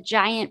like a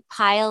giant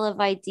pile of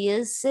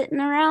ideas sitting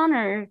around,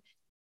 or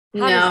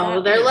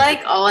no, they're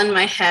like all in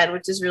my head,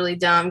 which is really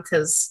dumb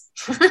because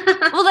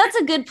well, that's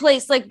a good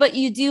place. Like, but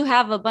you do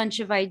have a bunch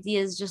of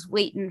ideas just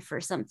waiting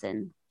for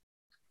something.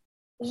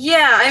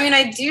 Yeah, I mean,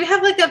 I do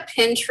have like a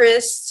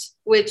Pinterest,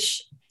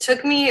 which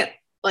took me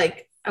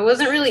like, I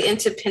wasn't really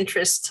into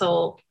Pinterest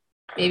till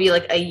maybe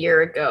like a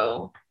year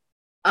ago.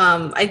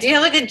 I do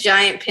have like a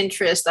giant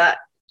Pinterest that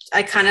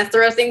I kind of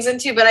throw things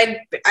into, but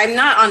I'm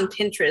not on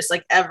Pinterest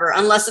like ever,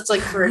 unless it's like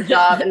for a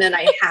job and then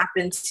I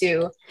happen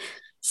to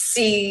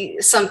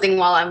see something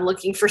while I'm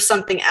looking for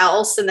something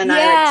else, and then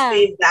I like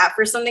save that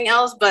for something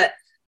else. But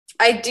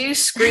I do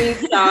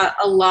screenshot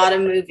a lot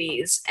of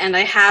movies, and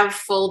I have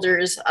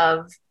folders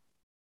of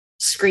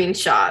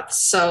screenshots.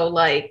 So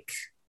like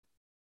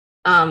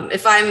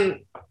if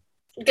I'm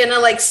gonna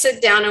like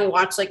sit down and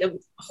watch like a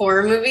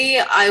horror movie,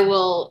 I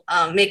will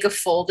make a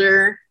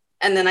folder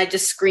and then I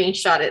just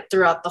screenshot it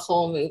throughout the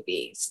whole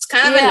movie. So it's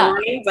kind of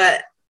annoying,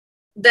 but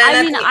then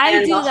I mean,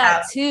 I do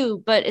that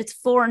too, but it's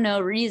for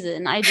no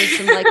reason. I just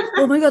am like,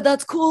 oh my God,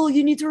 that's cool.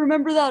 You need to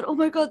remember that. Oh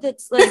my God,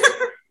 that's like,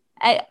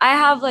 I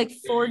have like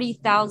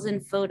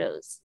 40,000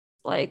 photos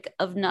like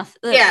of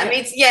nothing. Yeah,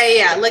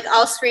 yeah. Like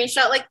I'll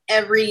screenshot like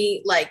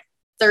every like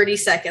 30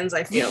 seconds,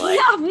 I feel like.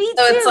 Yeah, me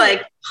so too. It's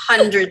like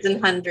hundreds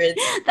and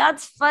hundreds.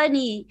 That's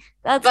funny.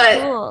 That's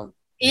cool.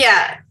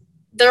 Yeah,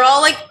 they're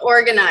all like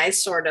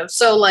organized sort of.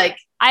 So like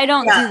I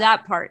don't do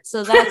that part.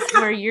 So that's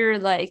where you're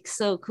like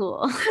so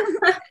cool.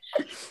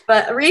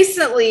 But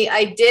recently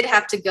I did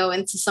have to go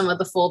into some of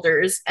the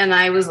folders and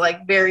I was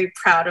like very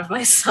proud of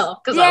myself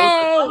because I was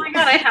like, oh my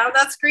God, I have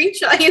that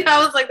screenshot. You know,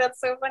 I was like, that's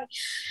so funny.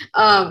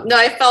 No,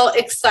 I felt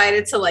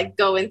excited to like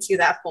go into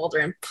that folder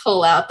and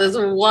pull out this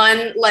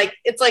one, like,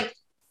 it's like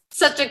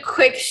such a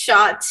quick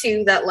shot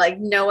too that like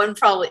no one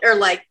probably, or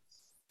like,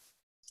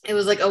 it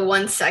was like a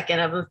 1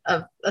 second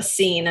of a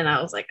scene. And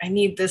I was like, I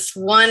need this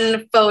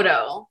one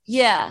photo.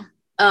 Yeah.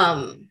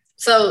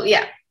 So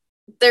yeah,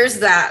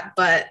 there's that,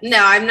 but no,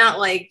 I'm not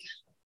like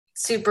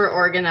super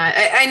organized.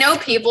 I know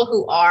people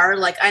who are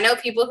like, I know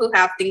people who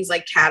have things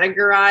like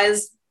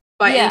categorized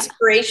by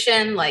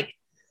inspiration. Like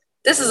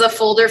this is a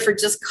folder for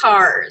just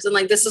cars. And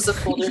like, this is a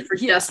folder for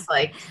just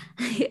like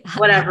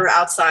whatever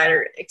outside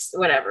or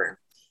whatever.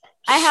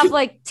 I have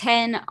like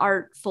 10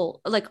 art,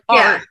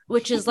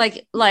 which is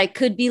like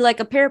could be like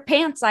a pair of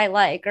pants I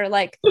like, or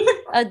like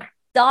a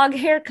dog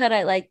haircut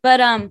I like. But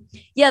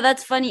yeah,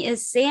 that's funny.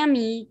 Is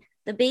Sammy,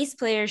 the bass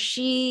player,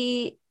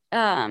 she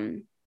got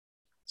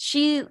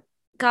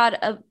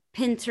a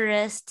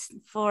Pinterest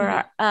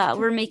for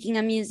we're making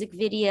a music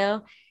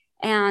video,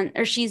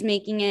 or she's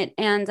making it,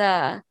 and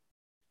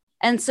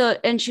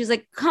she was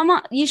like, come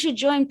on, you should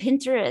join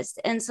Pinterest.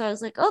 And so I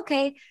was like,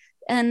 okay.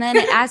 And then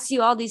it asks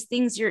you all these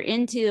things you're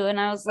into. And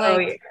I was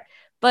like,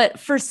 but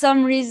for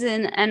some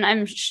reason, and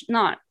I'm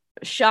not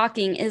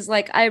shocking, is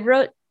like, I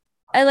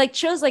like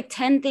chose like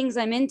 10 things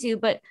I'm into,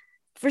 but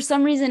for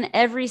some reason,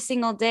 every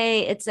single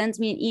day it sends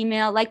me an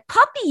email like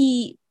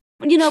puppy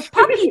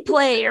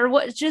play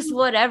or just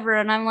whatever.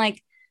 And I'm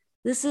like,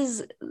 this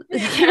is,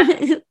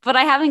 but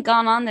I haven't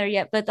gone on there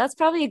yet, but that's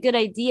probably a good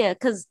idea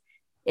because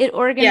it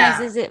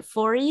organizes it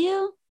for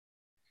you.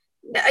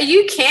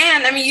 You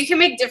can. I mean, you can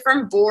make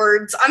different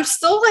boards. I'm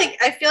still like,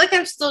 I feel like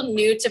I'm still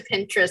new to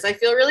Pinterest. I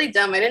feel really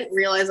dumb. I didn't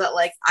realize that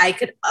like I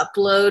could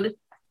upload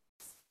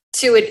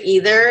to it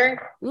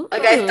either. Ooh.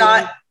 Like I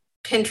thought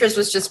Pinterest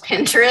was just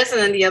Pinterest.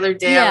 And then the other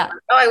day I was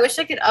like, oh, I wish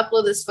I could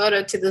upload this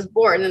photo to this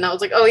board. And then I was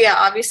like, oh yeah,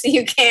 obviously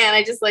you can.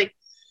 I just like,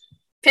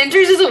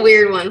 Pinterest is a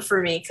weird one for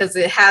me because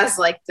it has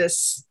like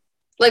this,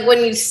 like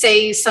when you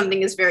say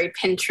something is very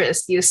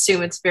Pinterest, you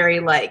assume it's very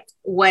like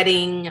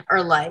wedding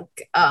or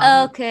like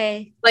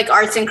like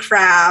arts and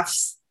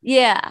crafts.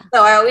 Yeah.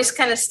 So I always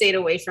kind of stayed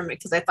away from it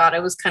because I thought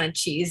it was kind of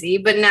cheesy.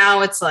 But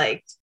now it's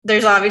like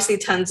there's obviously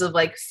tons of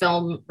like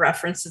film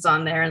references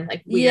on there and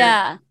like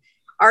weird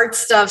art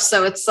stuff.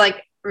 So it's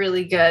like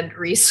really good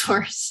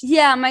resource.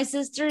 Yeah, my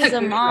sister is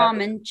a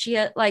mom and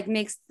she like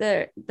makes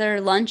their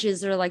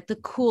lunches are like the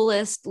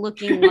coolest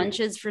looking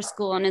lunches for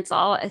school, and it's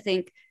all I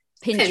think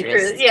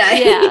Pinterest.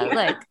 Yeah.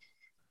 Like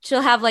she'll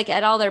have like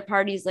at all their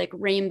parties like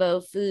rainbow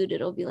food.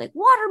 It'll be like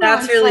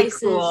watermelon slices,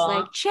 cool.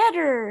 Like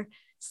cheddar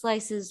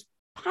slices,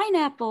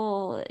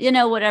 pineapple,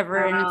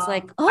 whatever. And it's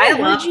like, oh,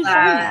 where'd you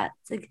find that?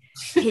 It's like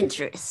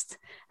Pinterest.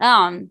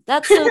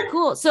 That's so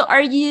cool. So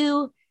are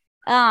you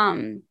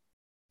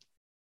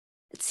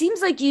it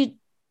seems like you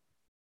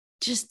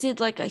just did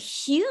like a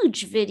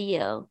huge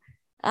video.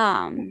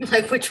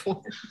 Like which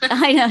one?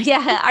 I know.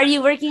 Yeah. Are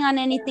you working on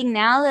anything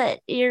now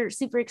that you're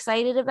super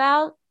excited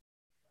about?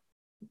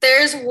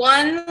 There's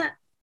one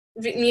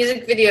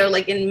music video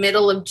like in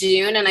middle of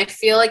June, and I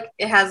feel like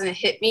it hasn't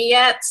hit me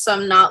yet. So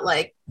I'm not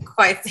like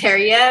quite there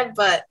yet,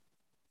 but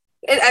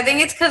I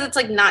think it's because it's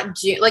like not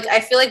June. Like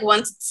I feel like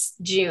once it's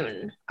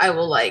June, I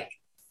will like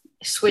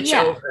switch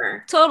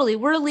over. Totally.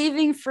 We're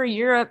leaving for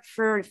Europe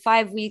for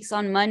 5 weeks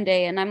on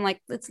Monday, and I'm like,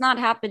 it's not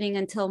happening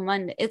until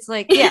Monday. It's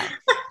like,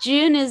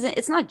 June isn't,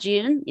 it's not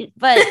June,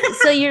 but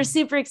so you're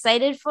super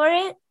excited for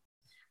it?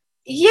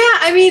 Yeah,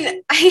 I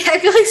mean, I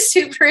feel like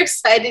super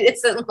excited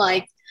isn't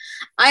like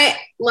I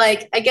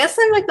guess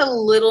I'm like a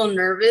little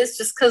nervous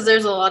just because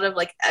there's a lot of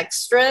like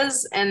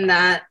extras and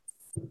that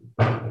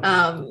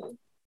um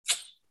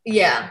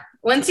yeah.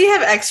 Once you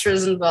have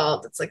extras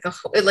involved, it's like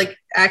it like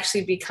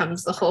actually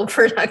becomes the whole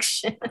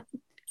production.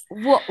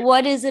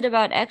 What is it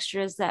about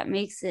extras that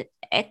makes it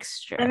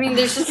extra? I mean,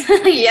 there's just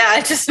yeah,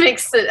 it just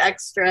makes it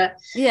extra.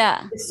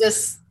 Yeah. It's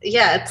just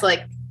yeah, it's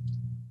like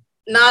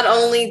not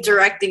only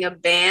directing a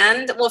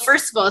band. Well,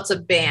 first of all, it's a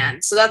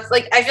band. So that's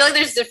like I feel like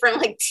there's different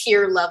like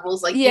tier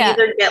levels. Like Yeah. you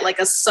either get like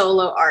a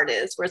solo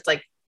artist where it's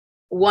like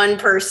one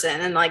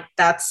person and like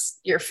that's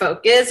your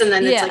focus. And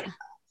then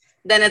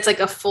it's like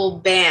a full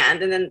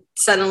band. And then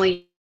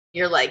suddenly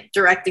you're like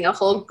directing a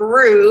whole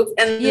group.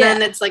 And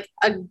then it's like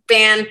a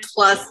band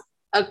plus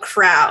a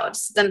crowd.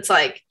 So then it's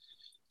like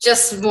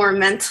just more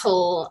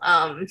mental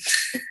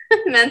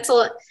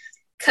mental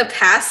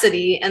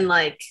capacity and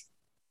like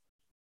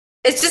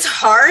it's just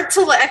hard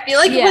to I feel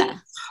like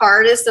what's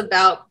hardest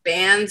about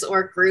bands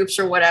or groups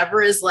or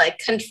whatever is like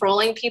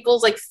controlling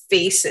people's like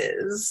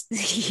faces.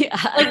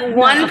 Like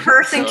one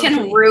person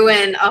can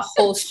ruin a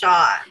whole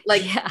shot.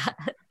 Like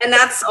and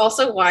that's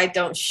also why I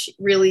don't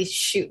really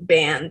shoot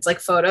bands like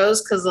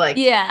photos because like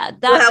that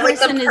have, like,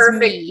 person the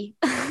perfect is me.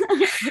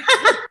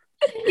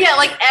 yeah,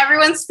 like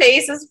everyone's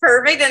face is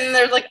perfect and then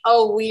there's like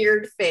a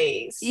weird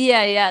face.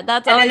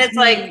 That's and then it's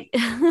me.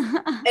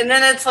 And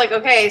then it's like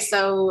okay,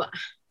 so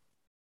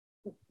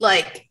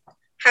like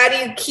how do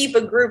you keep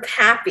a group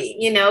happy,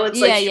 you know?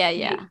 It's like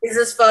is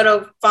this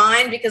photo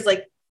fine because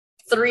like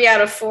 3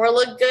 out of 4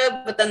 look good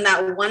but then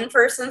that one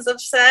person's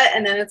upset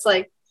and then it's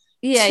like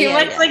too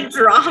much like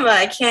drama.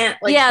 I can't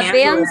like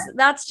bands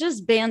that's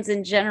just bands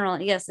in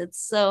general. Yes, it's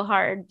so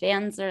hard.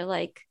 Bands are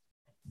like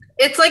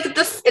it's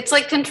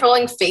like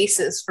controlling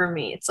faces for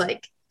me. It's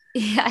like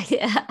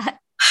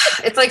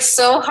it's like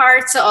so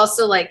hard to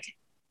also like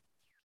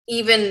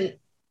even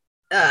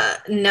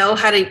know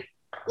how to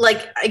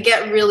like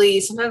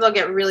sometimes I'll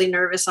get really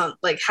nervous on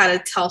like how to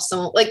tell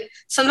someone like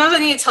sometimes I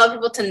need to tell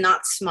people to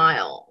not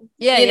smile.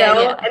 You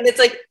know? And it's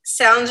like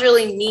sounds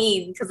really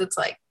mean because it's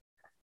like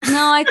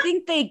no, I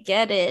think they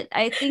get it.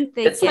 I think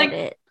they get like,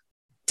 it.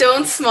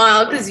 Don't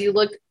smile because you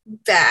look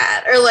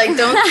bad or like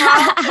don't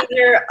smile because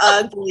you're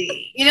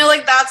ugly. You know,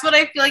 like that's what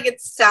I feel like it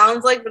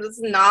sounds like, but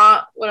it's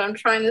not what I'm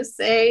trying to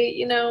say,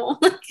 you know?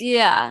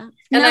 And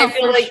I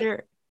feel like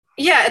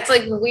yeah, it's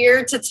like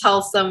weird to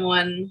tell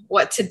someone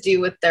what to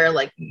do with their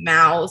like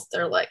mouth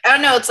or like I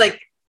don't know, it's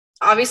like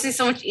obviously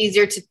so much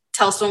easier to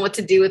tell someone what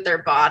to do with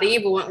their body,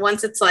 but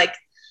once it's like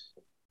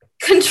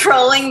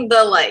controlling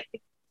the like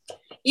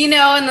you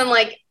know, and then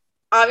like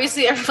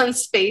obviously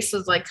everyone's face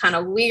was like kind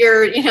of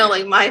weird, you know,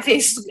 like my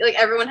face like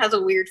everyone has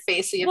a weird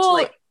face so you have to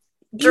like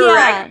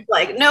direct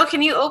like no,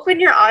 can you open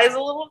your eyes a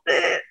little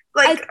bit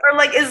like or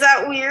like is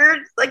that weird,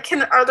 like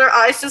are their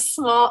eyes just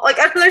small, like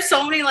I know there's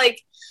so many like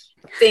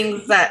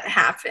things that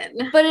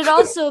happen. But it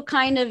also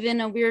kind of in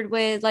a weird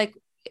way like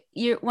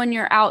when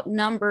you're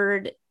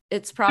outnumbered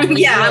it's probably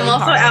really I'm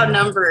also hard.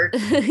 Outnumbered.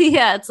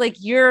 It's like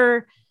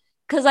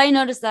because I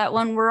noticed that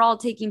when we're all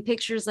taking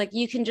pictures like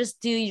you can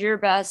just do your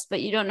best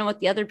but you don't know what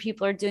the other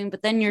people are doing,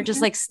 but then you're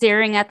just like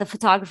staring at the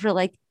photographer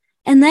like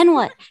and then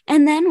what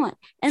and then what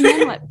and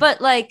then what but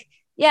like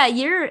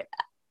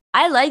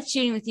I like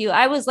shooting with you.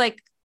 I was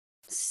like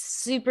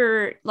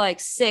super like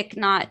sick,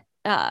 not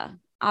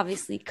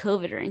obviously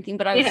COVID or anything,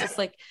 but I was just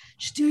like,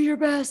 just do your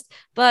best.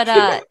 But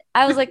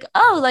I was like,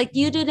 oh, like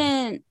you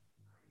didn't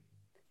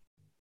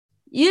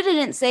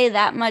say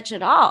that much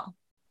at all.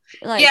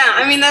 Like,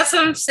 I mean, that's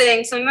what I'm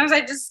saying. Sometimes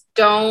I just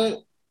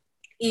don't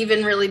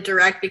even really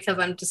direct because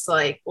I'm just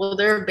like, well,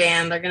 they're a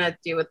band. They're going to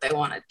do what they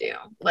want to do.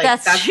 Like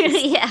that's true.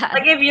 Just,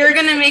 like if you're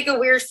going to make a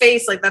weird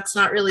face, like that's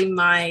not really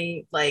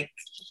my, like,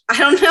 I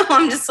don't know.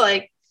 I'm just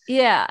like,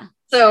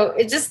 so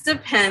it just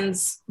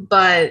depends.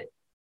 But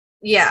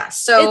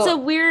so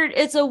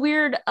it's a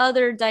weird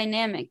other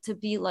dynamic to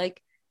be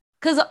like,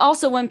 because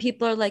also when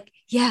people are like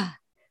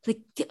like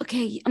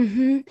okay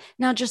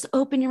now just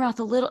open your mouth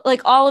a little,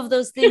 like all of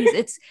those things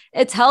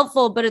it's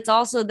helpful, but it's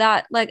also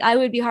that like I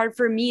would be hard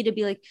for me to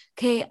be like,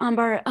 okay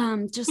Ambar,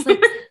 just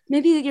like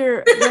maybe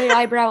your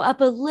eyebrow up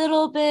a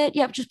little bit,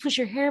 just push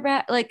your hair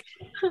back, like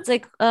it's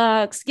like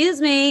excuse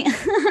me.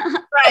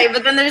 Right,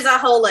 but then there's that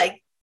whole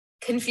like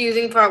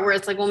confusing part where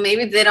it's like, well,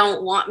 maybe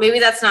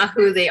that's not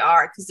who they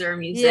are because they're a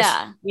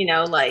musician, you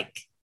know, like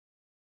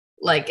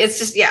it's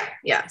just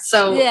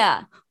so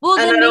well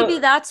then maybe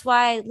that's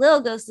why Lil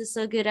Ghost is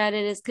so good at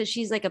it, is because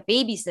she's like a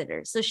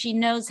babysitter, so she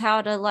knows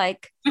how to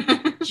like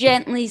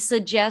gently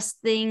suggest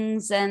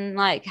things and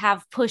like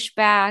have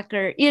pushback,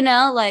 or you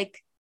know,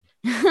 like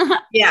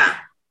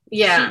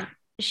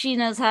she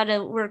knows how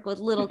to work with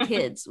little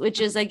kids, which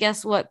is I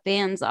guess what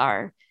bands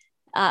are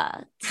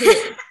too.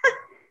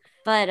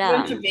 But a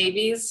bunch of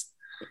babies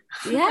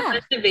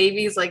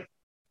like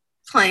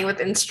playing with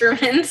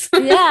instruments.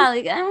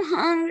 Like I'm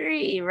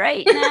hungry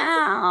right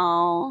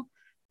now,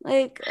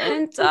 like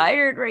I'm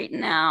tired right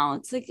now.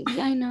 It's like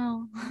I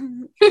know.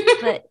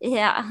 But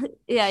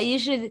you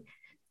should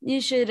You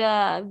should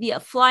be a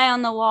fly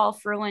on the wall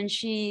for when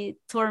she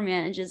tour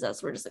manages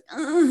us. We're just like,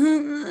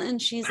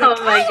 and she's like,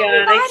 oh my God,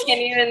 everybody. I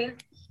can't even.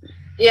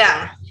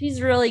 Yeah.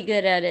 She's really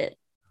good at it.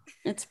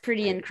 It's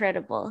pretty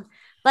incredible.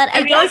 But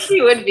I guess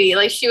she would be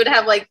like, she would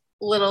have like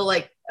little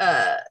like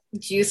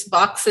juice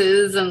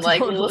boxes and like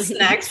little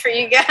snacks for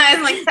you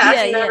guys, like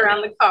passing them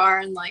around the car,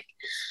 and like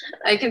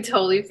I can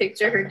totally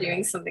picture her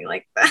doing something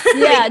like that.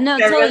 Yeah, like, no,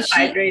 totally.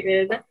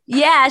 Hydrated.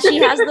 Yeah, she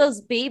has those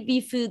baby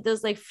food,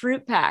 those like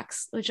fruit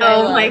packs, which I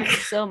love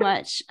so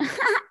much.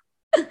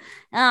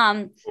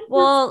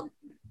 Well,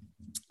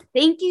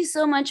 thank you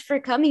so much for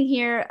coming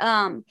here.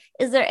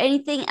 Is there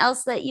anything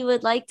else that you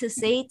would like to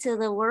say to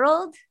the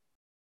world?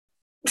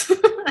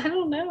 I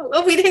don't know.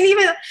 Well, I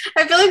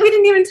feel like we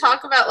didn't even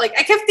talk about, like,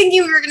 I kept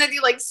thinking we were going to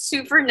do like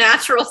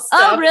supernatural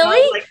stuff. Oh,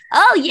 really? Like,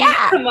 oh,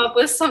 yeah. Come up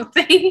with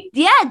something.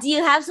 Yeah. Do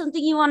you have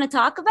something you want to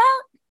talk about?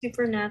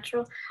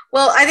 Supernatural.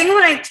 Well, I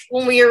think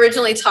when we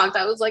originally talked,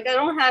 I was like, I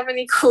don't have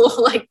any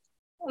cool, like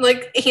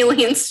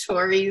alien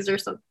stories or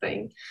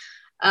something.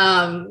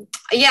 Yeah,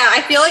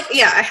 I feel like,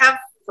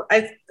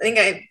 I think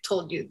I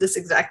told you this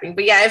exact thing,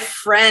 but yeah, I have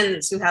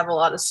friends who have a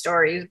lot of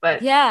stories,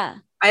 but yeah,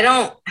 I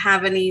don't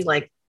have any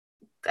like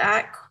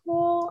that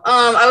cool.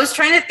 I was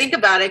trying to think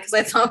about it because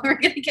I thought we were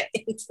gonna get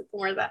into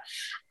more of that.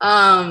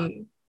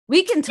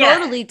 We can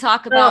totally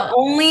talk about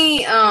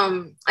only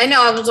I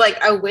know I was like,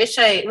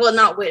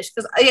 not wish,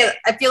 because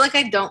I feel like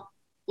I don't,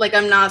 like,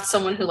 I'm not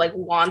someone who like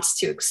wants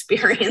to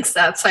experience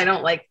that, so I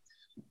don't like.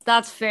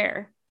 That's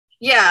fair.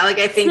 Yeah, like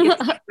I think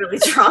it's really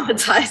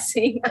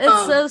traumatizing.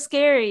 It's so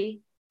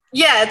scary.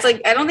 Yeah, it's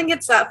like I don't think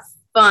it's that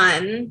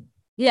fun.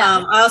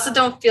 Yeah. I also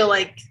don't feel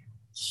like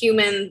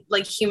human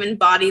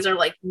bodies are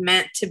like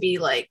meant to be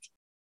like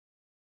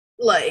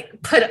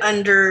put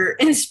under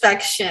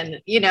inspection,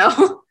 you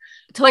know.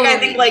 Totally. Like I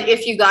think like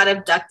if you got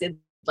abducted,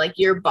 like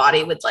your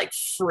body would like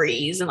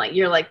freeze, and like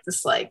you're like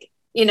this, like,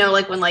 you know,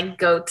 like when like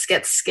goats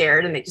get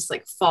scared and they just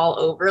like fall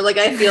over. Like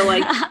I feel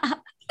like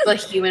the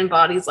human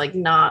body's like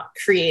not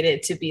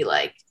created to be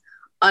like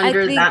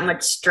under that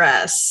much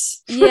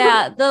stress.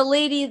 Yeah, the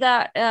lady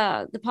that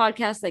the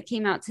podcast that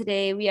came out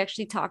today, we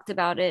actually talked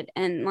about it,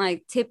 and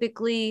like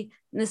typically,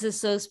 this is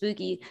so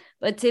spooky,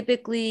 but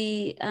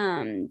typically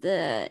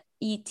the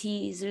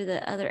ETs or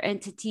the other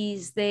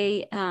entities,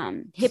 they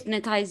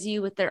hypnotize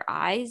you with their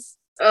eyes.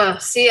 Oh,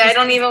 see, I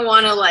don't even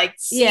want to like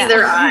see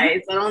their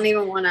eyes. I don't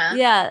even want to.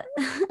 Yeah.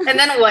 And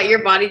then what?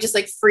 Your body just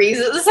like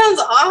freezes. This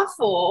sounds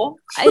awful.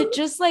 It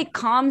just like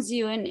calms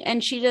you,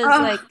 and she does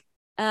like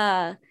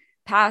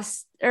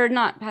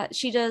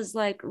she does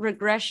like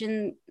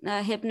regression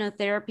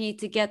hypnotherapy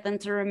to get them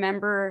to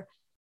remember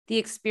the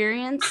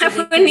experience. So I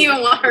wouldn't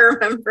even want to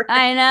remember.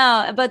 I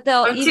know, but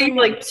I'm too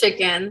like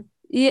chicken.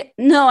 Yeah,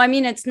 no, I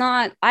mean, it's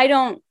not. I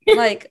don't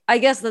like. I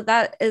guess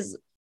that is.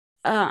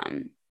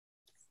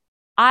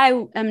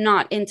 I am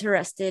not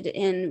interested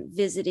in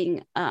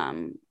visiting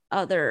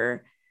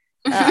other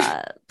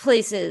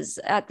places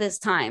at this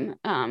time.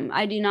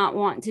 I do not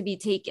want to be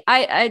taken.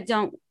 I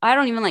don't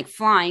even like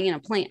flying in a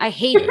plane. I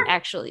hate it,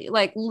 actually.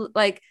 Like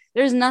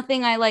there's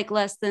nothing I like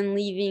less than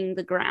leaving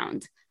the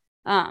ground.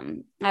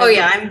 I'm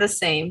the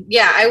same.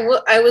 Yeah,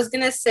 I was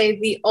gonna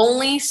say the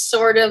only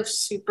sort of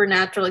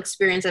supernatural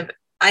experience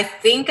I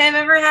think I've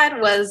ever had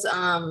was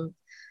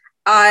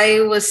I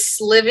was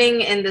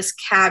living in this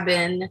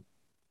cabin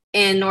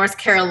in North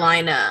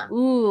Carolina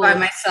by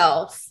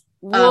myself.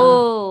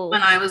 Whoa.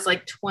 When I was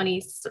like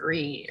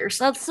 23 or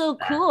something. That's so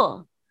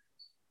cool.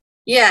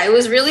 Yeah, it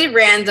was really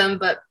random,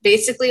 but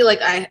basically like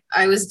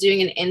I was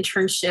doing an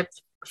internship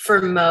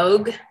for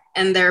Moog,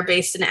 and they're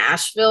based in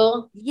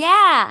Asheville.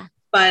 Yeah.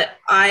 But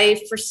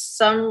I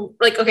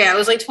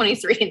was like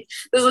 23.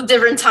 This was a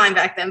different time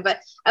back then, but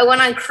I went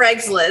on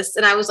Craigslist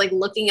and I was like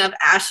looking up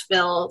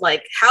Asheville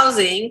like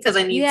housing because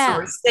I needed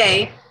somewhere to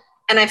stay.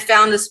 And I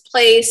found this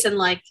place, and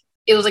like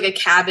it was like a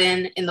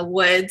cabin in the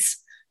woods,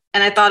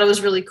 and I thought it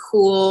was really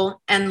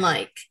cool. And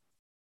like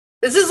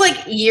this is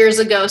like years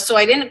ago, so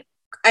I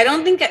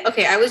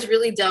was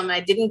really dumb, and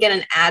I didn't get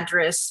an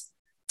address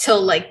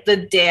till like the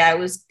day I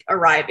was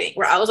arriving,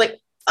 where I was like,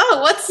 oh,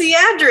 what's the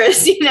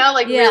address? You know,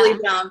 like really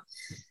dumb.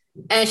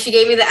 And she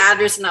gave me the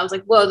address, and I was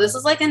like, whoa, this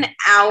is like an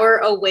hour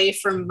away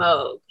from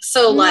Moog.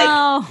 So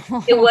like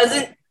it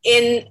wasn't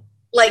in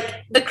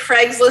like the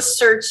Craigslist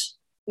search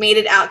made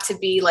it out to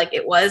be like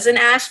it was in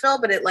Asheville,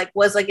 but it like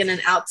was like in an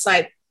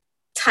outside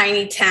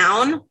tiny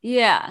town.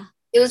 Yeah.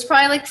 It was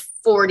probably like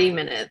 40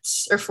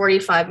 minutes or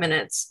 45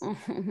 minutes. Oh,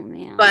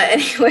 man. But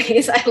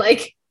anyways, I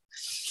like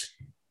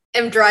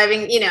am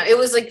driving, you know, it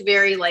was like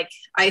very like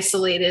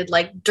isolated,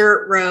 like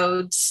dirt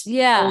roads.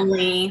 Yeah.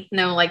 Only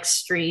no like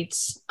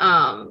streets.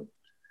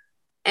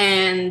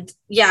 And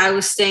yeah, I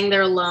was staying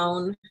there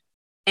alone.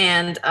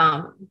 And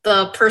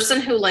the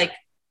person who like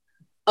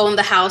owned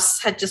the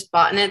house had just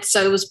bought it.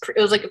 So it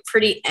was like a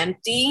pretty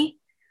empty.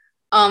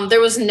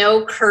 There was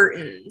no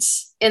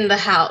curtains in the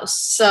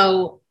house.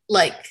 So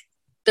like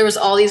there was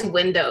all these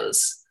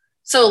windows.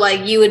 So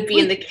like you would be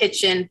in the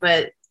kitchen,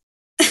 but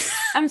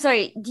I'm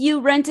sorry, you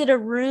rented a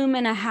room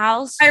in a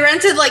house? I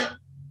rented like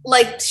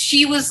like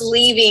she was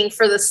leaving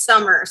for the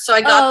summer, so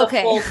I got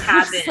the whole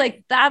cabin.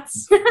 Like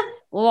that's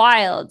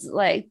wild.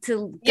 Like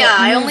to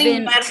I only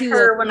met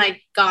her when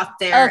I got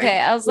there. Okay,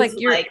 I was like,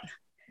 you're like,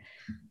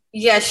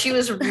 yeah, she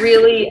was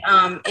really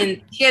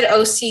and she had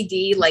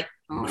OCD, like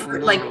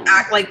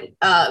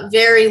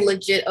very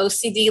legit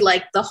OCD,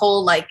 like the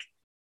whole like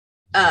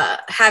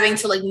having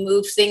to like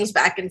move things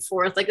back and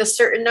forth like a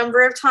certain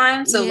number of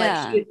times. So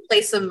like she would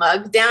place a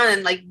mug down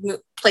and like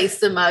place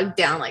the mug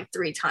down like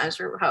 3 times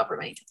or however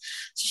many times.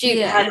 So she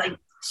had like,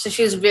 so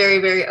she was very,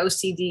 very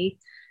OCD.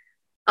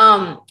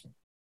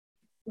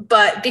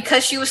 But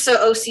because she was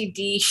so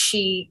OCD,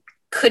 she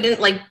couldn't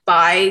like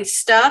buy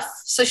stuff.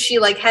 So she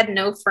like had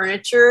no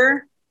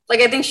furniture. Like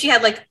I think she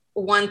had like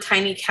one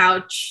tiny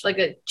couch, like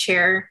a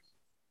chair,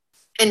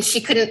 and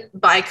she couldn't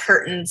buy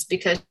curtains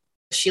because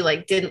she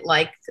like didn't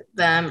like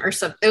them or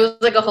something. It was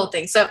like a whole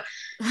thing. So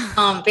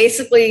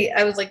basically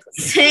I was like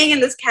staying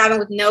in this cabin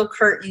with no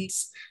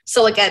curtains.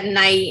 So like at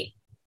night,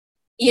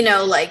 you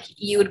know, like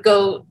you would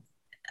go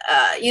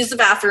use the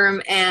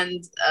bathroom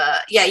and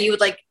you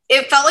would like,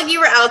 it felt like you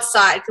were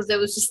outside because it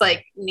was just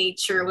like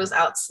nature was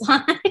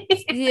outside.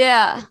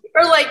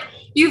 Or like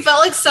you felt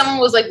like someone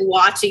was like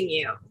watching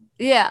you.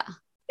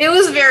 It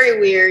was very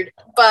weird,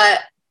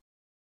 but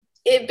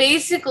it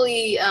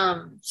basically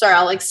sorry,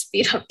 I'll like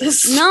speed up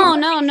this story.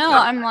 No,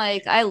 I'm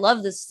like, I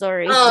love this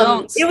story. It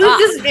was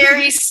just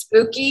very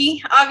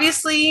spooky,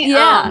 obviously.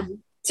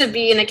 To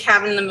be in a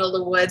cabin in the middle of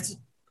the woods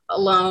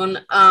alone.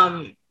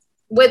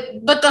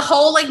 But the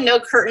whole like no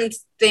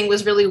curtains thing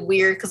was really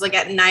weird because like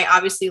at night,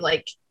 obviously,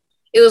 like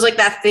it was like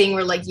that thing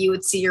where like you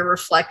would see your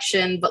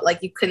reflection, but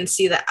like you couldn't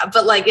see that.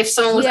 But like if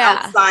someone was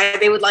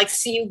outside, they would like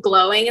see you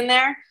glowing in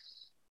there.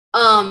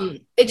 I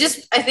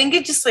think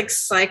it just like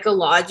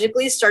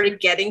psychologically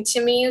started getting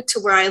to me to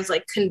where I was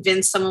like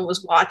convinced someone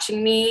was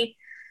watching me.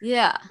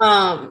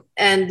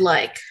 And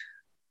like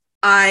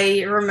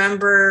I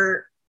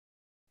remember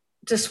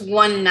just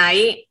one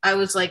night I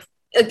was like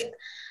it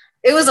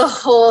was a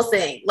whole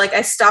thing. Like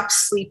I stopped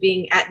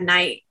sleeping at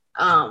night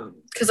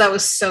because I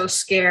was so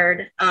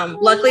scared.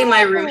 Luckily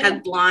my room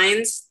had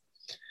blinds,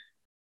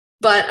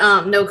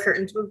 but no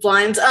curtains, but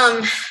blinds.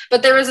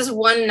 But there was this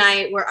one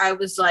night where I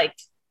was like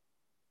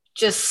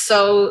just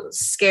so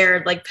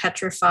scared, like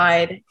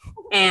petrified,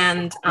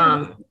 and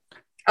I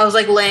was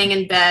like laying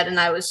in bed and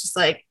I was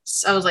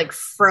like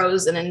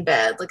frozen in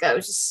bed. Like I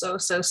was just so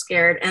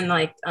scared. And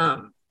like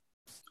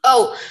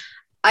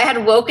I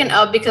had woken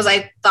up because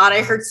I thought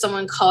I heard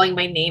someone calling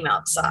my name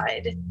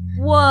outside.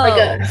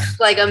 Whoa.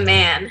 Like a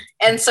man.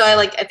 And so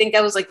I think I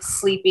was like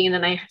sleeping and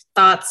then I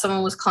thought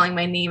someone was calling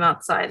my name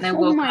outside and I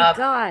woke up. Oh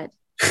my God.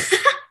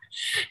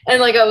 And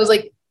like I was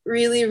like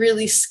really,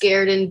 really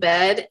scared in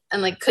bed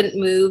and like couldn't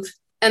move.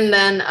 And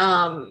then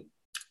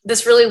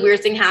this really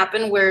weird thing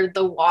happened where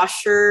the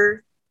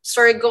washer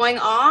started going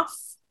off.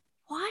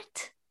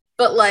 What?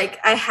 But like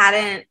I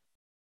hadn't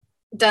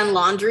done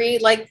laundry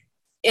like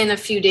in a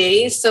few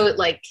days, so it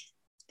like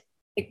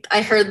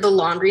I heard the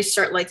laundry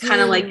start like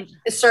kind of like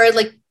it started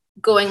like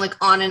going like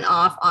on and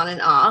off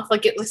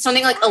like it was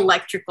something like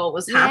electrical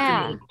was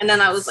happening. And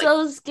then I was like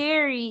so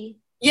scary.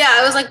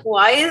 I was like,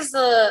 why is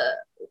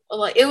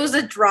it was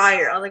a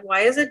dryer. I was like,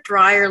 why is a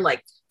dryer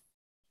like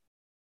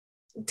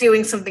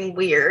doing something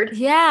weird?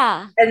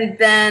 And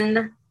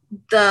then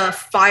the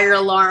fire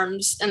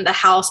alarms in the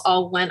house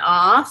all went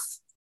off.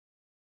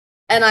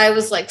 And I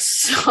was like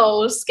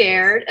so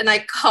scared and I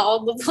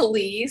called the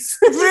police.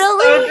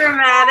 Really? So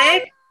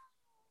dramatic.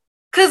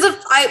 Because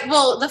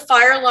the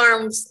fire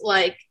alarms,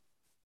 like,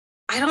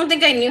 I don't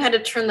think I knew how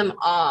to turn them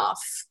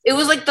off. It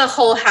was like the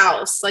whole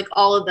house, like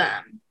all of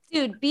them.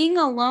 Dude, being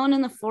alone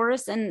in the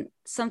forest and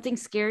something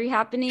scary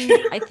happening,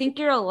 I think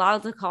you're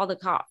allowed to call the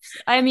cops.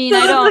 I mean,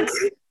 I don't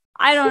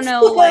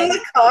know. When the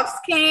cops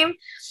came.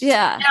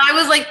 And I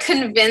was like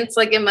convinced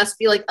like it must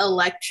be like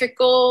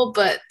electrical,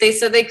 but they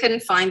said they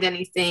couldn't find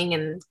anything.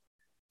 And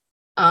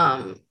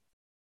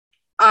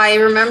I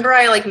remember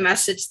I like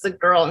messaged the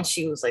girl and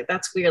she was like,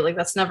 that's weird. Like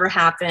that's never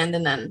happened.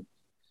 And then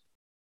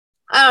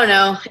I don't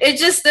know.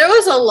 There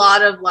was a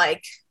lot of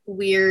like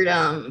weird,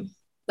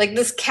 like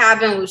this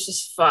cabin was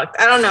just fucked.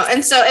 I don't know.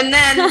 And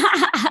then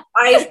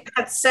I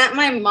had sent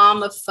my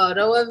mom a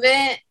photo of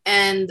it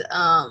and,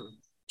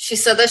 she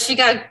said that she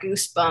got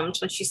goosebumps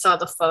when she saw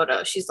the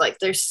photo. She's like,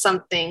 there's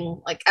something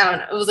like, I don't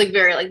know. It was like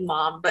very like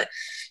mom, but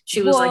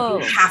she was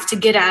like, you have to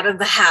get out of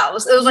the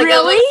house. It was like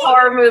a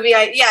horror movie.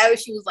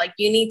 She was like,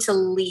 you need to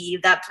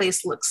leave. That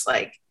place looks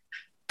like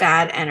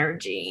bad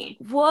energy.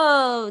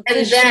 Whoa.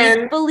 Does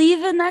she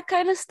believe in that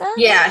kind of stuff?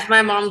 Yeah.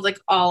 My mom's like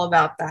all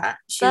about that.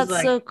 That's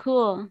like, so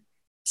cool.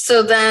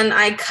 So then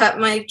I cut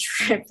my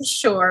trip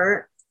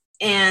short.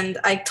 And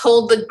I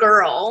told the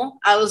girl,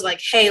 I was like,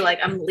 hey, like,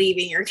 I'm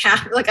leaving your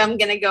cabin. Like, I'm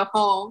going to go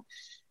home.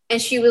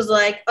 And she was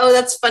like, oh,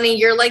 that's funny.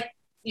 You're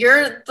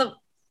the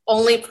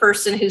only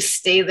person who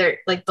stayed there,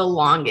 like, the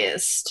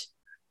longest.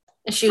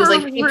 And she was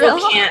like,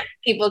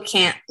 people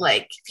can't,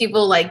 like,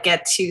 people, like,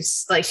 get too,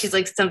 like, she's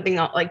like, something,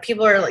 like,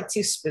 people are, like,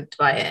 too spooked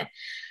by it.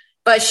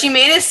 But she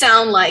made it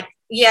sound like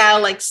yeah,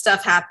 like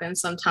stuff happens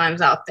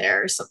sometimes out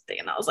there or something.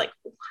 And I was like,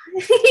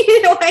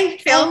 you know, I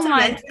failed to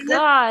mention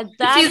God,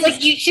 she's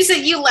like, she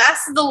said you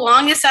lasted the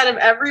longest out of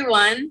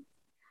everyone.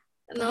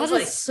 And I was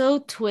like, so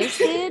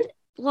twisted.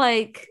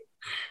 Like,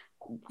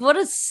 what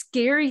a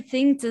scary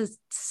thing to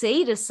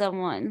say to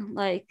someone.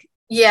 Like,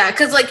 yeah,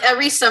 because like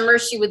every summer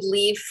she would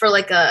leave for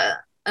like a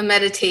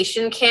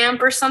meditation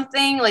camp or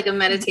something, like a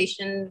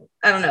meditation,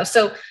 I don't know.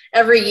 So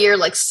every year,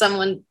 like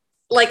someone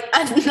like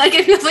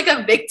it feels like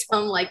a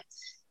victim like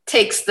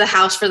takes the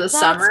house for the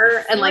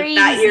summer. And like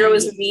that year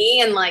was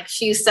me. And like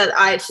she said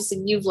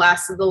you've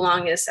lasted the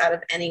longest out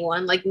of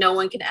anyone. Like no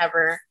one can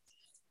ever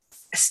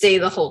stay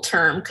the whole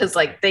term because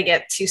like they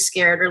get too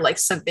scared or like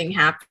something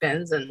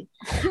happens. And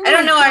I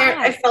don't know,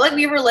 I felt like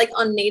we were like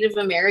on Native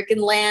American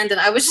land, and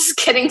I was just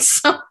getting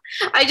so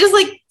I just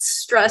like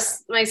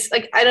stressed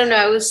like I don't know,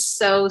 I was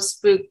so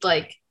spooked.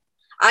 Like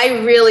I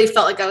really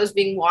felt like I was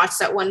being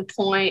watched at one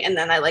point, and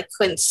then I like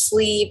couldn't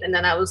sleep, and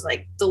then I was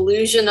like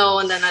delusional,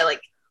 and then I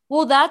like,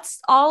 well, that's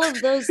all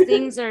of those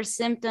things are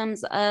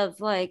symptoms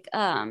of like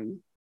a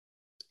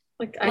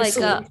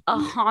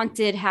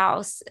haunted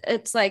house.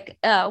 It's like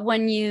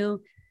when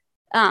you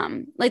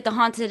like the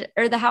haunted,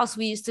 or the house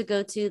we used to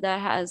go to that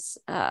has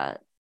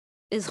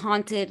is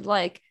haunted,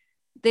 like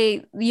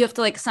you have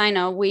to like sign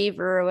a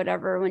waiver or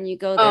whatever when you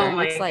go there. Oh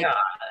my God.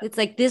 It's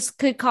like this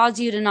could cause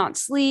you to not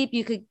sleep,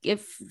 you could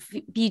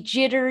be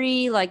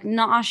jittery, like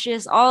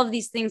nauseous, all of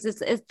these things.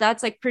 It's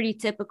that's like pretty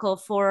typical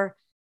for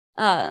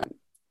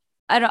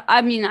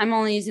I mean, I'm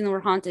only using the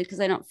word haunted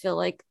because I don't feel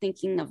like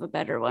thinking of a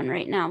better one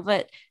right now,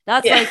 but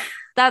that's like,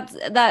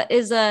 that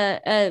is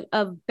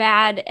a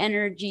bad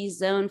energy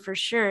zone for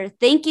sure.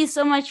 Thank you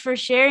so much for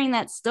sharing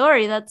that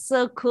story. That's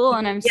so cool.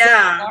 And I'm so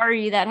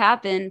sorry that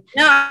happened.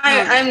 No,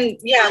 I'm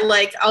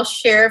like I'll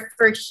share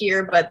for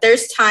here, but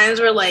there's times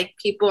where like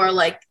people are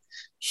like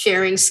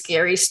sharing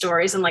scary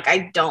stories and like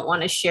I don't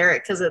want to share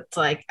it because it's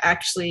like,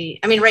 actually,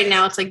 I mean, right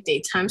now it's like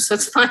daytime, so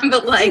it's fine,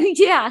 but like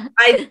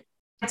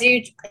I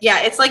do,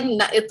 it's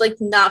like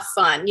not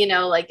fun, you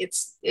know, like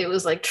it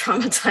was like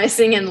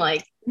traumatizing, and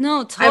like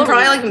no, totally. I'm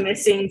probably like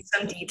missing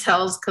some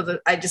details because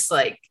I just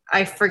like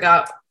I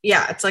forgot.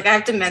 It's like I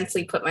have to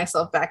mentally put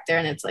myself back there,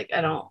 and it's like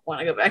I don't want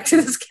to go back to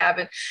this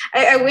cabin.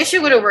 I wish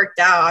it would have worked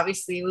out.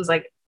 Obviously it was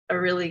like a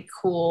really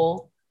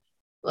cool,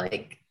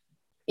 like,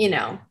 you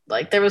know,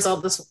 like there was all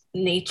this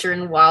nature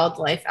and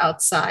wildlife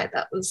outside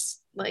that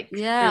was like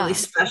really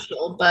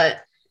special,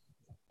 but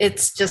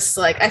it's just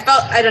like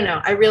I don't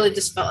know, I really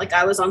just felt like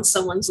I was on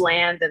someone's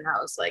land, and I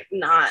was like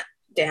not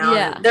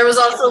down. There was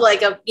also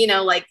like a, you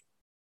know, like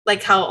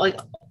how like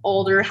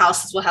older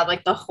houses will have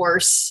like the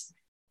horse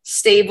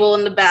stable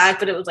in the back,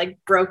 but it was like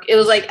broke. It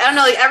was like, I don't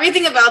know, like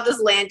everything about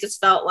this land just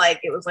felt like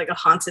it was like a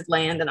haunted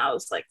land, and I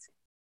was like,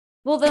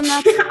 well, then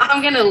that's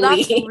I'm gonna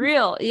leave.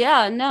 Real.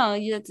 Yeah, no,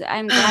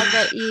 I'm glad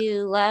that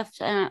you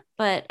left,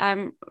 but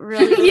I'm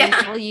really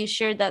thankful you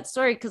shared that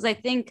story, because I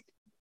think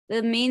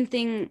the main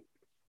thing,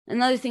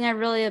 another thing I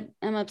really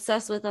am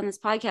obsessed with on this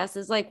podcast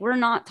is like, we're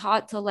not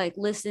taught to like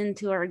listen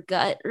to our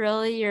gut,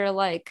 really. You're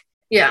like,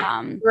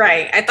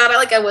 right. I thought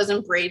I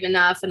wasn't brave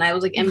enough, and I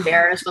was like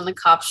embarrassed when the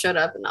cops showed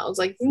up, and I was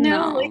like,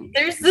 no. Like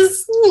there's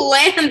this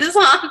land is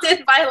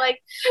haunted by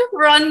like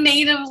run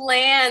native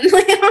land.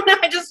 Like I don't know,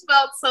 I just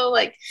felt so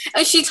like,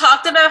 and she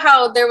talked about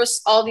how there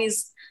was all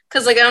these,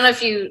 because like I don't know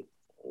if you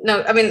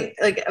know, I mean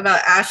like about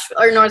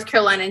Asheville or North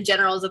Carolina in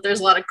general, is that there's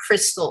a lot of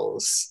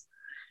crystals.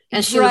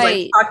 And she was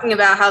like talking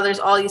about how there's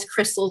all these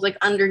crystals like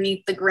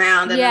underneath the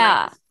ground. And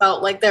I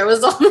felt like there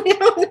was only, I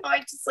don't know, I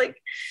just like,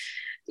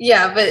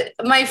 but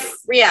my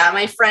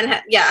friend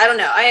had, I don't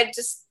know.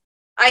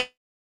 I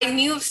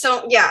knew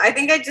so, I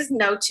think I just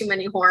know too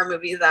many horror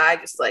movies that I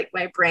just like,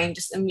 my brain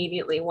just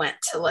immediately went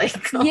to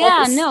like, all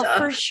this stuff.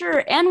 For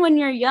sure. And when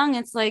you're young,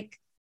 it's like,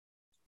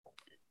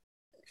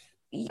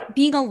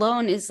 being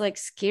alone is like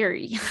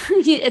scary.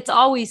 It's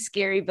always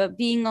scary, but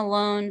being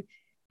alone,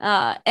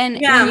 and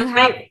when you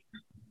have,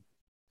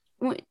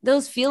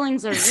 those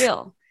feelings are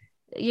real,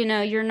 you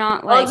know, you're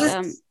not like,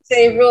 I'll just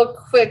say real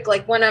quick,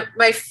 like one of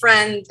my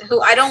friend who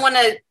I don't want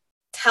to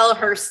tell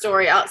her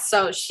story out,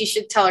 so she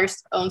should tell her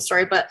own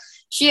story, but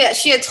she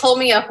had told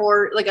me a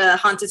horror, like a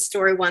haunted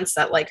story once,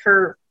 that like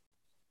her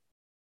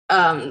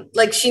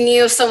like she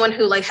knew of someone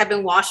who like had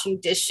been washing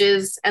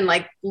dishes and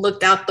like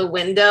looked out the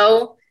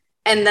window,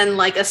 and then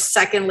like a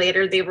second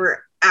later they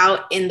were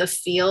out in the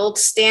field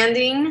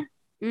standing.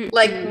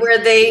 Like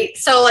where they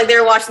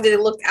were watching, they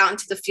looked out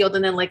into the field,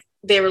 and then like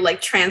they were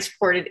like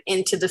transported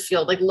into the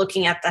field, like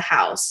looking at the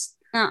house.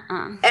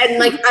 And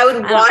like I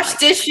would wash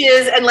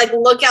dishes and like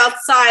look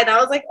outside. I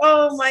was like,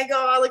 oh my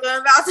God, like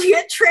I'm about to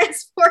get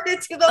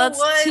transported to the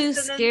woods. Too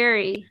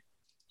scary.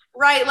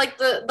 Right, like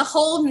the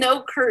whole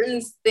no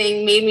curtains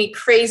thing made me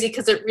crazy,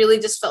 because it really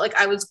just felt like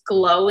I was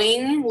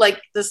glowing,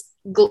 like this,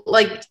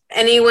 like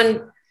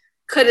anyone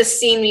could have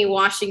seen me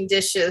washing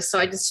dishes. So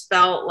I just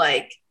felt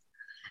like,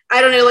 I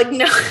don't know, like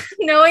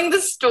knowing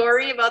the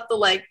story about the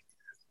like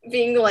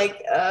being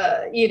like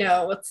you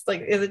know, what's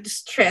like, is it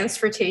just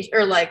transportation,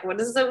 or like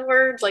what is the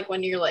word, like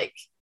when you're like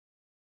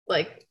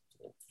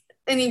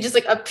and you just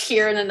like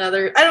appear in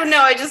another. I don't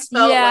know. I just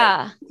felt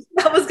like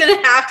that was gonna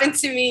happen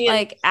to me.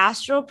 Like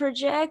astral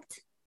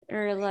project,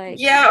 or like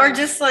or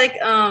just like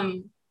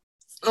oh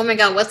my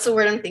god, what's the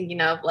word I'm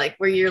thinking of? Like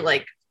where you're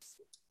like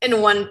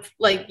in one,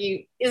 like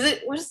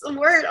what's the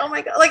word? Oh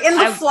my god, like in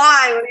The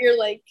Fly, where you're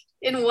like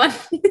in one,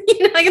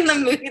 like in the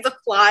movie The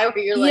Fly,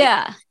 where you're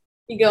like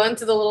you go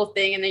into the little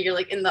thing and then you're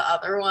like in the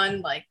other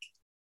one, like.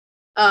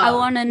 I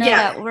want to know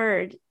that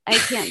word. I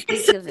can't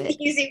think of it.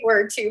 Easy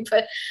word too,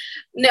 but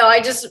no, I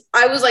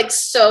was like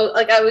so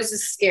like I was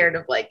just scared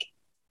of like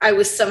I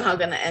was somehow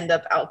gonna end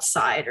up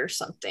outside or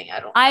something.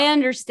 I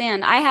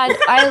understand.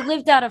 I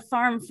lived at a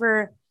farm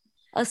for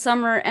a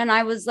summer, and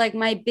I was like,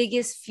 my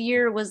biggest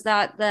fear was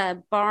that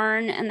the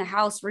barn and the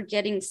house were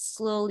getting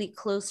slowly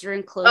closer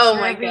and closer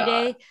every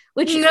day,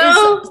 which is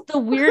the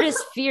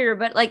weirdest fear.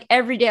 But like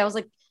every day I was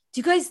like,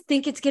 do you guys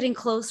think it's getting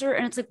closer?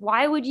 And it's like,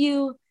 why would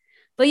you?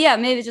 But yeah,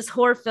 maybe just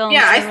horror films.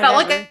 Yeah, I felt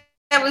like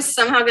I was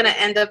somehow going to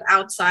end up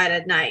outside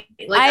at night.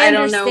 Like I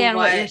don't know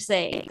what you're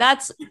saying.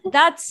 That's.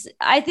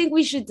 I think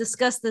we should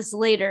discuss this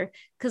later,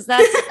 because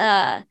that's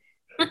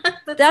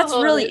that's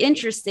really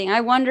interesting. I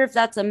wonder if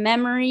that's a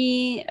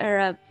memory or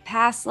a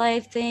past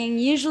life thing.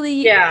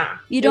 Usually,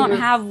 you don't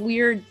have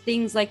weird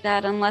things like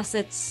that unless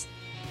it's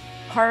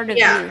part of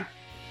you.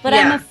 But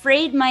I'm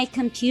afraid my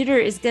computer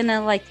is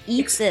gonna like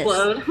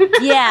explode.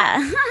 This.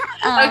 Yeah.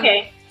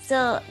 Okay.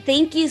 So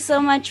thank you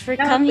so much for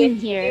coming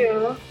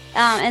here.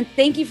 And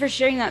thank you for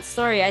sharing that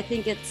story. I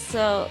think it's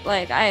so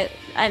like I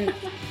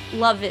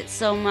love it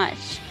so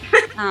much.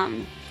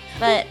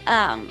 But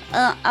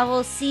I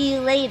will see you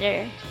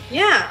later.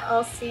 Yeah,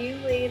 I'll see you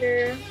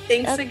later.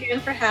 Thanks again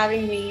for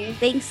having me.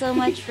 Thanks so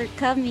much for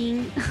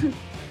coming.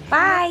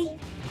 Bye.